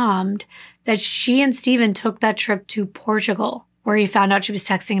was bombed, that she and Stephen took that trip to Portugal, where he found out she was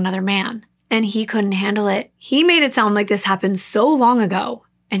texting another man. And he couldn't handle it. He made it sound like this happened so long ago,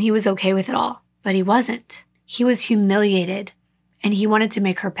 and he was okay with it all. But he wasn't. He was humiliated, and he wanted to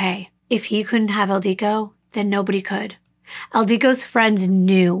make her pay. If he couldn't have Illdiko, then nobody could. Illdiko's friends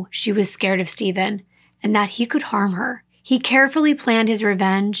knew she was scared of Stephen, and that he could harm her. He carefully planned his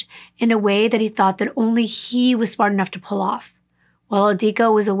revenge in a way that he thought that only he was smart enough to pull off. While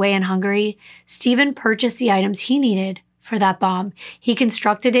Illdiko was away in Hungary, Stephen purchased the items he needed for that bomb. He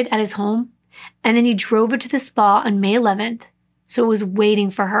constructed it at his home, and then he drove it to the spa on May 11th, so it was waiting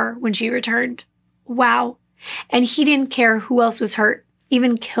for her when she returned. Wow. And he didn't care who else was hurt,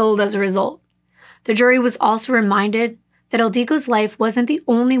 even killed as a result. The jury was also reminded that Illdiko's life wasn't the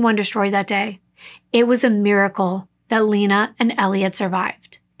only one destroyed that day. It was a miracle that Lena and Elliot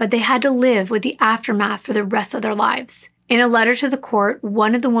survived, but they had to live with the aftermath for the rest of their lives. In a letter to the court,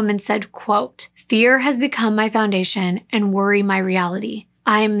 one of the women said, quote, "Fear has become my foundation and worry my reality.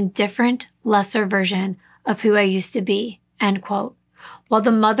 I am a different, lesser version of who I used to be," end quote. While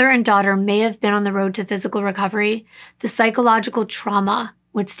the mother and daughter may have been on the road to physical recovery, the psychological trauma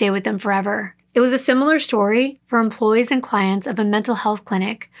would stay with them forever. It was a similar story for employees and clients of a mental health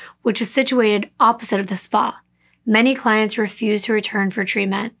clinic, which was situated opposite of the spa. Many clients refused to return for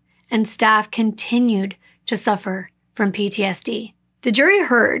treatment, and staff continued to suffer from PTSD. The jury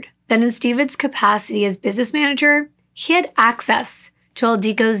heard that in Stephen's capacity as business manager, he had access to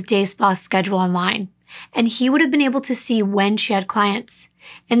Illdiko's day spa schedule online, and he would have been able to see when she had clients.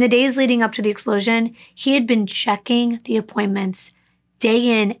 In the days leading up to the explosion, he had been checking the appointments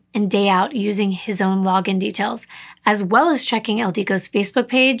day in and day out using his own login details, as well as checking Illdiko's Facebook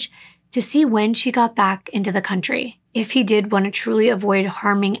page to see when she got back into the country. If he did want to truly avoid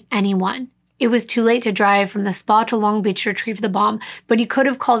harming anyone, it was too late to drive from the spa to Long Beach to retrieve the bomb, but he could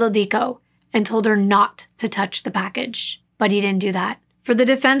have called Illdiko and told her not to touch the package. But he didn't do that. For the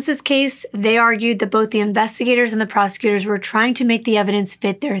defense's case, they argued that both the investigators and the prosecutors were trying to make the evidence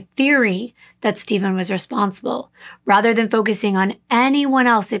fit their theory that Stephen was responsible, rather than focusing on anyone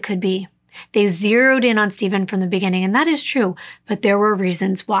else it could be. They zeroed in on Stephen from the beginning, and that is true, but there were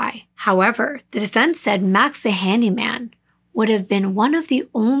reasons why. However, the defense said Max the handyman would have been one of the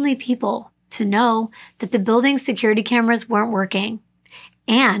only people to know that the building's security cameras weren't working,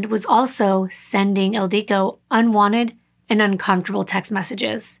 and was also sending Illdiko unwanted and uncomfortable text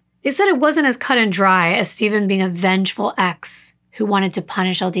messages. They said it wasn't as cut and dry as Stephen being a vengeful ex who wanted to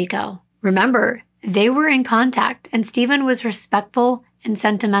punish Illdiko. Remember, they were in contact, and Stephen was respectful and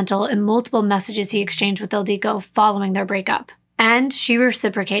sentimental in multiple messages he exchanged with Illdiko following their breakup. And she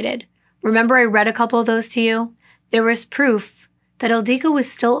reciprocated. Remember I read a couple of those to you? There was proof that Illdiko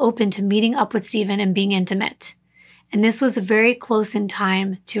was still open to meeting up with Stephen and being intimate. And this was very close in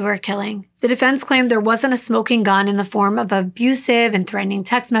time to her killing. The defense claimed there wasn't a smoking gun in the form of abusive and threatening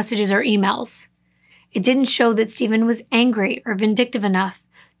text messages or emails. It didn't show that Stephen was angry or vindictive enough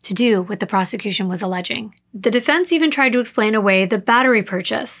to do what the prosecution was alleging. The defense even tried to explain away the battery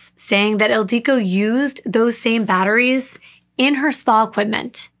purchase, saying that Illdiko used those same batteries in her spa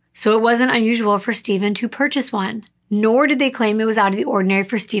equipment, so it wasn't unusual for Stephen to purchase one. Nor did they claim it was out of the ordinary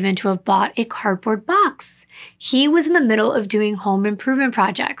for Stephen to have bought a cardboard box. He was in the middle of doing home improvement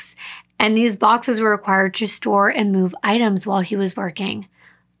projects, and these boxes were required to store and move items while he was working.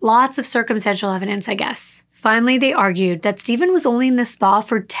 Lots of circumstantial evidence, I guess. Finally, they argued that Stephen was only in the spa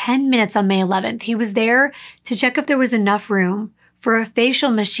for 10 minutes on May 11th. He was there to check if there was enough room for a facial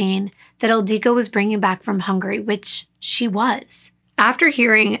machine that Illdiko was bringing back from Hungary, which she was. After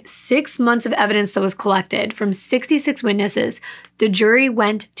hearing 6 months of evidence that was collected from 66 witnesses, the jury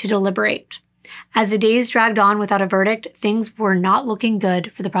went to deliberate. As the days dragged on without a verdict, things were not looking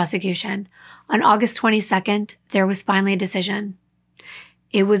good for the prosecution. On August 22nd, there was finally a decision.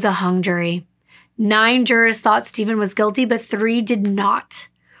 It was a hung jury. 9 jurors thought Stephen was guilty, but 3 did not.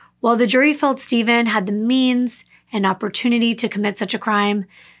 While the jury felt Stephen had the means and opportunity to commit such a crime,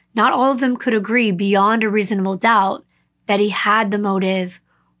 not all of them could agree beyond a reasonable doubt that he had the motive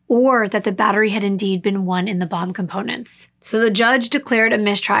or that the battery had indeed been one in the bomb components. So the judge declared a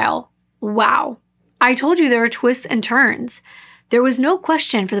mistrial. Wow. I told you there were twists and turns. There was no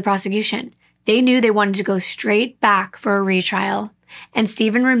question for the prosecution. They knew they wanted to go straight back for a retrial, and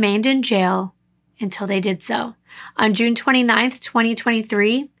Stephen remained in jail until they did so. On June 29th,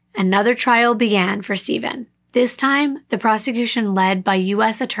 2023, another trial began for Stephen. This time, the prosecution led by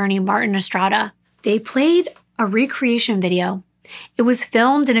U.S. Attorney Martin Estrada. They played a recreation video. It was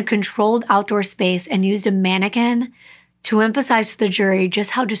filmed in a controlled outdoor space and used a mannequin to emphasize to the jury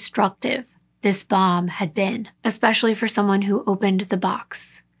just how destructive this bomb had been, especially for someone who opened the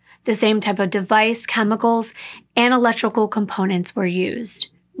box. The same type of device, chemicals, and electrical components were used.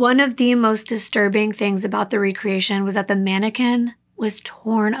 One of the most disturbing things about the recreation was that the mannequin was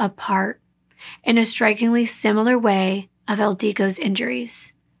torn apart in a strikingly similar way of Illdiko's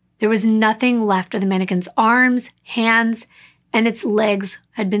injuries. There was nothing left of the mannequin's arms, hands, and its legs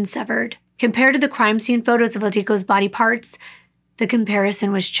had been severed. Compared to the crime scene photos of Illdiko's body parts, the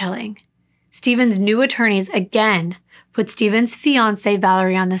comparison was chilling. Stephen's new attorneys again put Stephen's fiancée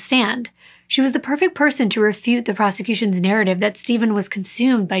Valerie on the stand. She was the perfect person to refute the prosecution's narrative that Stephen was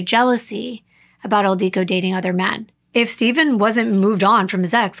consumed by jealousy about Illdiko dating other men. If Stephen wasn't moved on from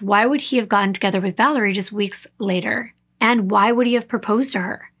his ex, why would he have gotten together with Valerie just weeks later? And why would he have proposed to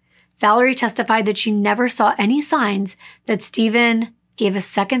her? Valerie testified that she never saw any signs that Stephen gave a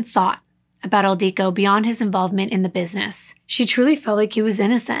second thought about Illdiko beyond his involvement in the business. She truly felt like he was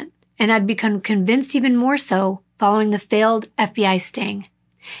innocent and had become convinced even more so following the failed FBI sting.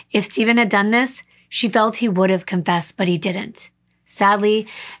 If Stephen had done this, she felt he would have confessed, but he didn't. Sadly,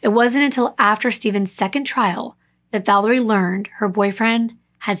 it wasn't until after Stephen's second trial that Valerie learned her boyfriend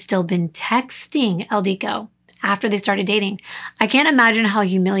had still been texting Illdiko after they started dating. I can't imagine how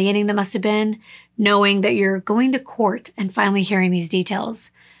humiliating that must have been, knowing that you're going to court and finally hearing these details.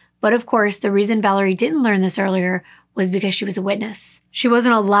 But of course, the reason Valerie didn't learn this earlier was because she was a witness. She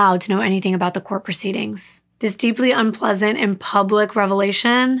wasn't allowed to know anything about the court proceedings. This deeply unpleasant and public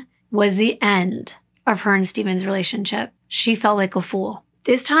revelation was the end of her and Stephen's relationship. She felt like a fool.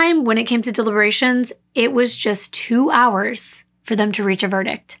 This time, when it came to deliberations, it was just 2 hours for them to reach a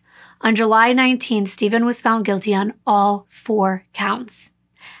verdict. On July 19th, Stephen was found guilty on all 4 counts.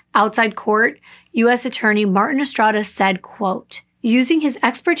 Outside court, U.S. Attorney Martin Estrada said, quote, "Using his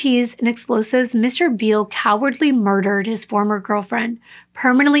expertise in explosives, Mr. Beale cowardly murdered his former girlfriend,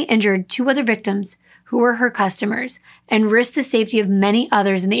 permanently injured 2 other victims who were her customers, and risked the safety of many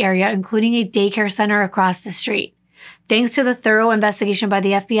others in the area, including a daycare center across the street. Thanks to the thorough investigation by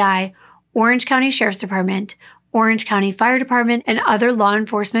the FBI, Orange County Sheriff's Department, Orange County Fire Department, and other law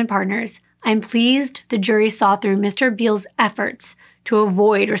enforcement partners, I'm pleased the jury saw through Mr. Beale's efforts to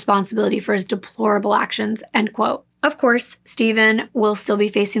avoid responsibility for his deplorable actions," end quote. Of course, Stephen will still be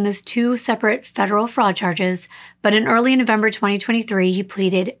facing those 2 separate federal fraud charges, but in early November 2023, he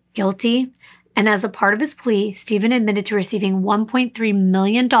pleaded guilty, and as a part of his plea, Stephen admitted to receiving $1.3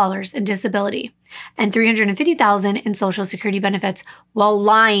 million in disability and $350,000 in Social Security benefits while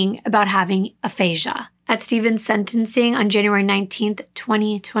lying about having aphasia. At Stephen's sentencing on January 19th,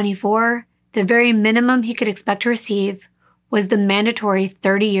 2024, the very minimum he could expect to receive was the mandatory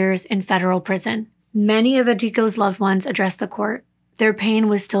 30 years in federal prison. Many of Illdiko's loved ones addressed the court. Their pain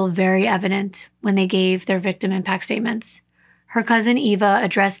was still very evident when they gave their victim impact statements. Her cousin Eva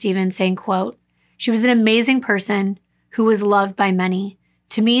addressed Stephen saying, quote, "She was an amazing person who was loved by many.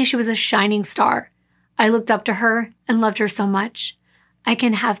 To me, she was a shining star. I looked up to her and loved her so much. I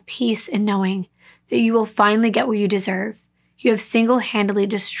can have peace in knowing that you will finally get what you deserve. You have single-handedly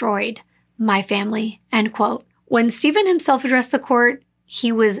destroyed my family," end quote. When Stephen himself addressed the court,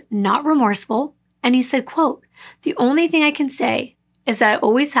 he was not remorseful, and he said, quote, "The only thing I can say is that I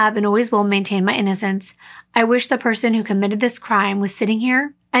always have and always will maintain my innocence. I wish the person who committed this crime was sitting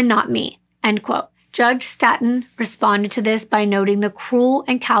here and not me," end quote. Judge Staton responded to this by noting the cruel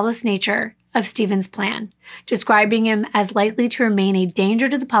and callous nature of Stephen's plan, describing him as likely to remain a danger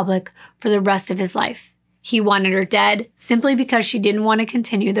to the public for the rest of his life. He wanted her dead simply because she didn't want to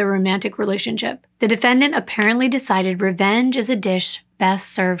continue their romantic relationship. The defendant apparently decided revenge is a dish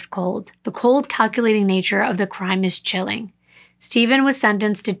best served cold. The cold, calculating nature of the crime is chilling. Stephen was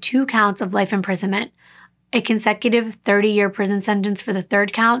sentenced to 2 counts of life imprisonment, a consecutive 30-year prison sentence for the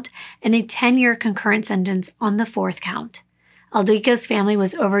 3rd count, and a 10-year concurrent sentence on the 4th count. Illdiko's family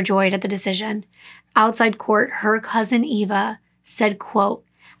was overjoyed at the decision. Outside court, her cousin Eva said, quote,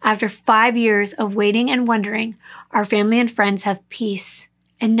 "After 5 years of waiting and wondering, our family and friends have peace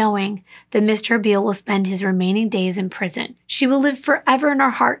in knowing that Mr. Beale will spend his remaining days in prison. She will live forever in our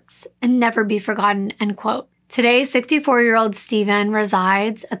hearts and never be forgotten," end quote. Today, 64-year-old Stephen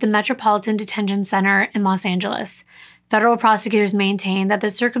resides at the Metropolitan Detention Center in Los Angeles. Federal prosecutors maintain that the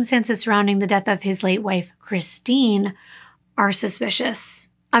circumstances surrounding the death of his late wife, Christine, are suspicious.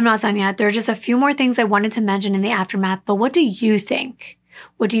 I'm not done yet. There are just a few more things I wanted to mention in the aftermath, but what do you think?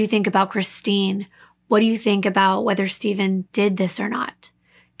 What do you think about Christine? What do you think about whether Stephen did this or not?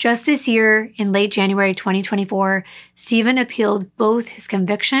 Just this year, in late January 2024, Stephen appealed both his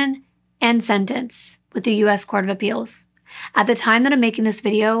conviction and sentence with the U.S. Court of Appeals. At the time that I'm making this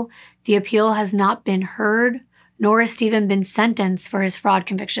video, the appeal has not been heard, nor has Stephen been sentenced for his fraud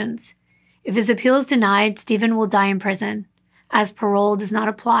convictions. If his appeal is denied, Stephen will die in prison, as parole does not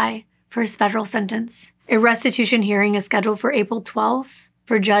apply for his federal sentence. A restitution hearing is scheduled for April 12th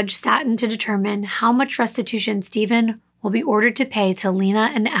for Judge Staton to determine how much restitution Stephen will be ordered to pay to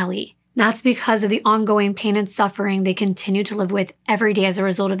Lena and Ellie. That's because of the ongoing pain and suffering they continue to live with every day as a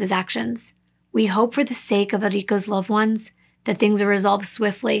result of his actions. We hope for the sake of Illdiko's loved ones that things are resolved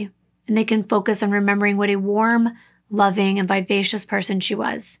swiftly and they can focus on remembering what a warm, loving, and vivacious person she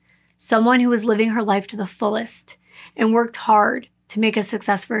was. Someone who was living her life to the fullest and worked hard to make a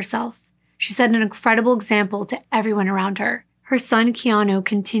success for herself. She set an incredible example to everyone around her. Her son Keanu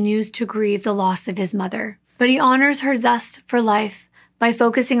continues to grieve the loss of his mother, but he honors her zest for life by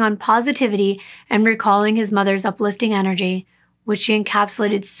focusing on positivity and recalling his mother's uplifting energy, which she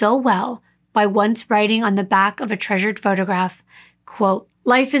encapsulated so well by once writing on the back of a treasured photograph, quote,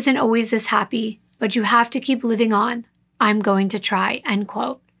 "Life isn't always this happy, but you have to keep living on. I'm going to try," end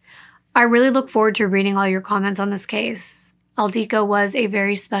quote. I really look forward to reading all your comments on this case. Illdiko was a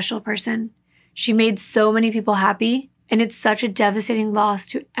very special person. She made so many people happy, and it's such a devastating loss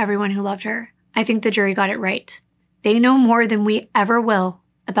to everyone who loved her. I think the jury got it right. They know more than we ever will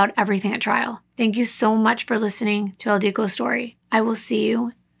about everything at trial. Thank you so much for listening to Illdiko's story. I will see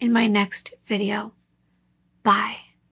you in my next video. Bye.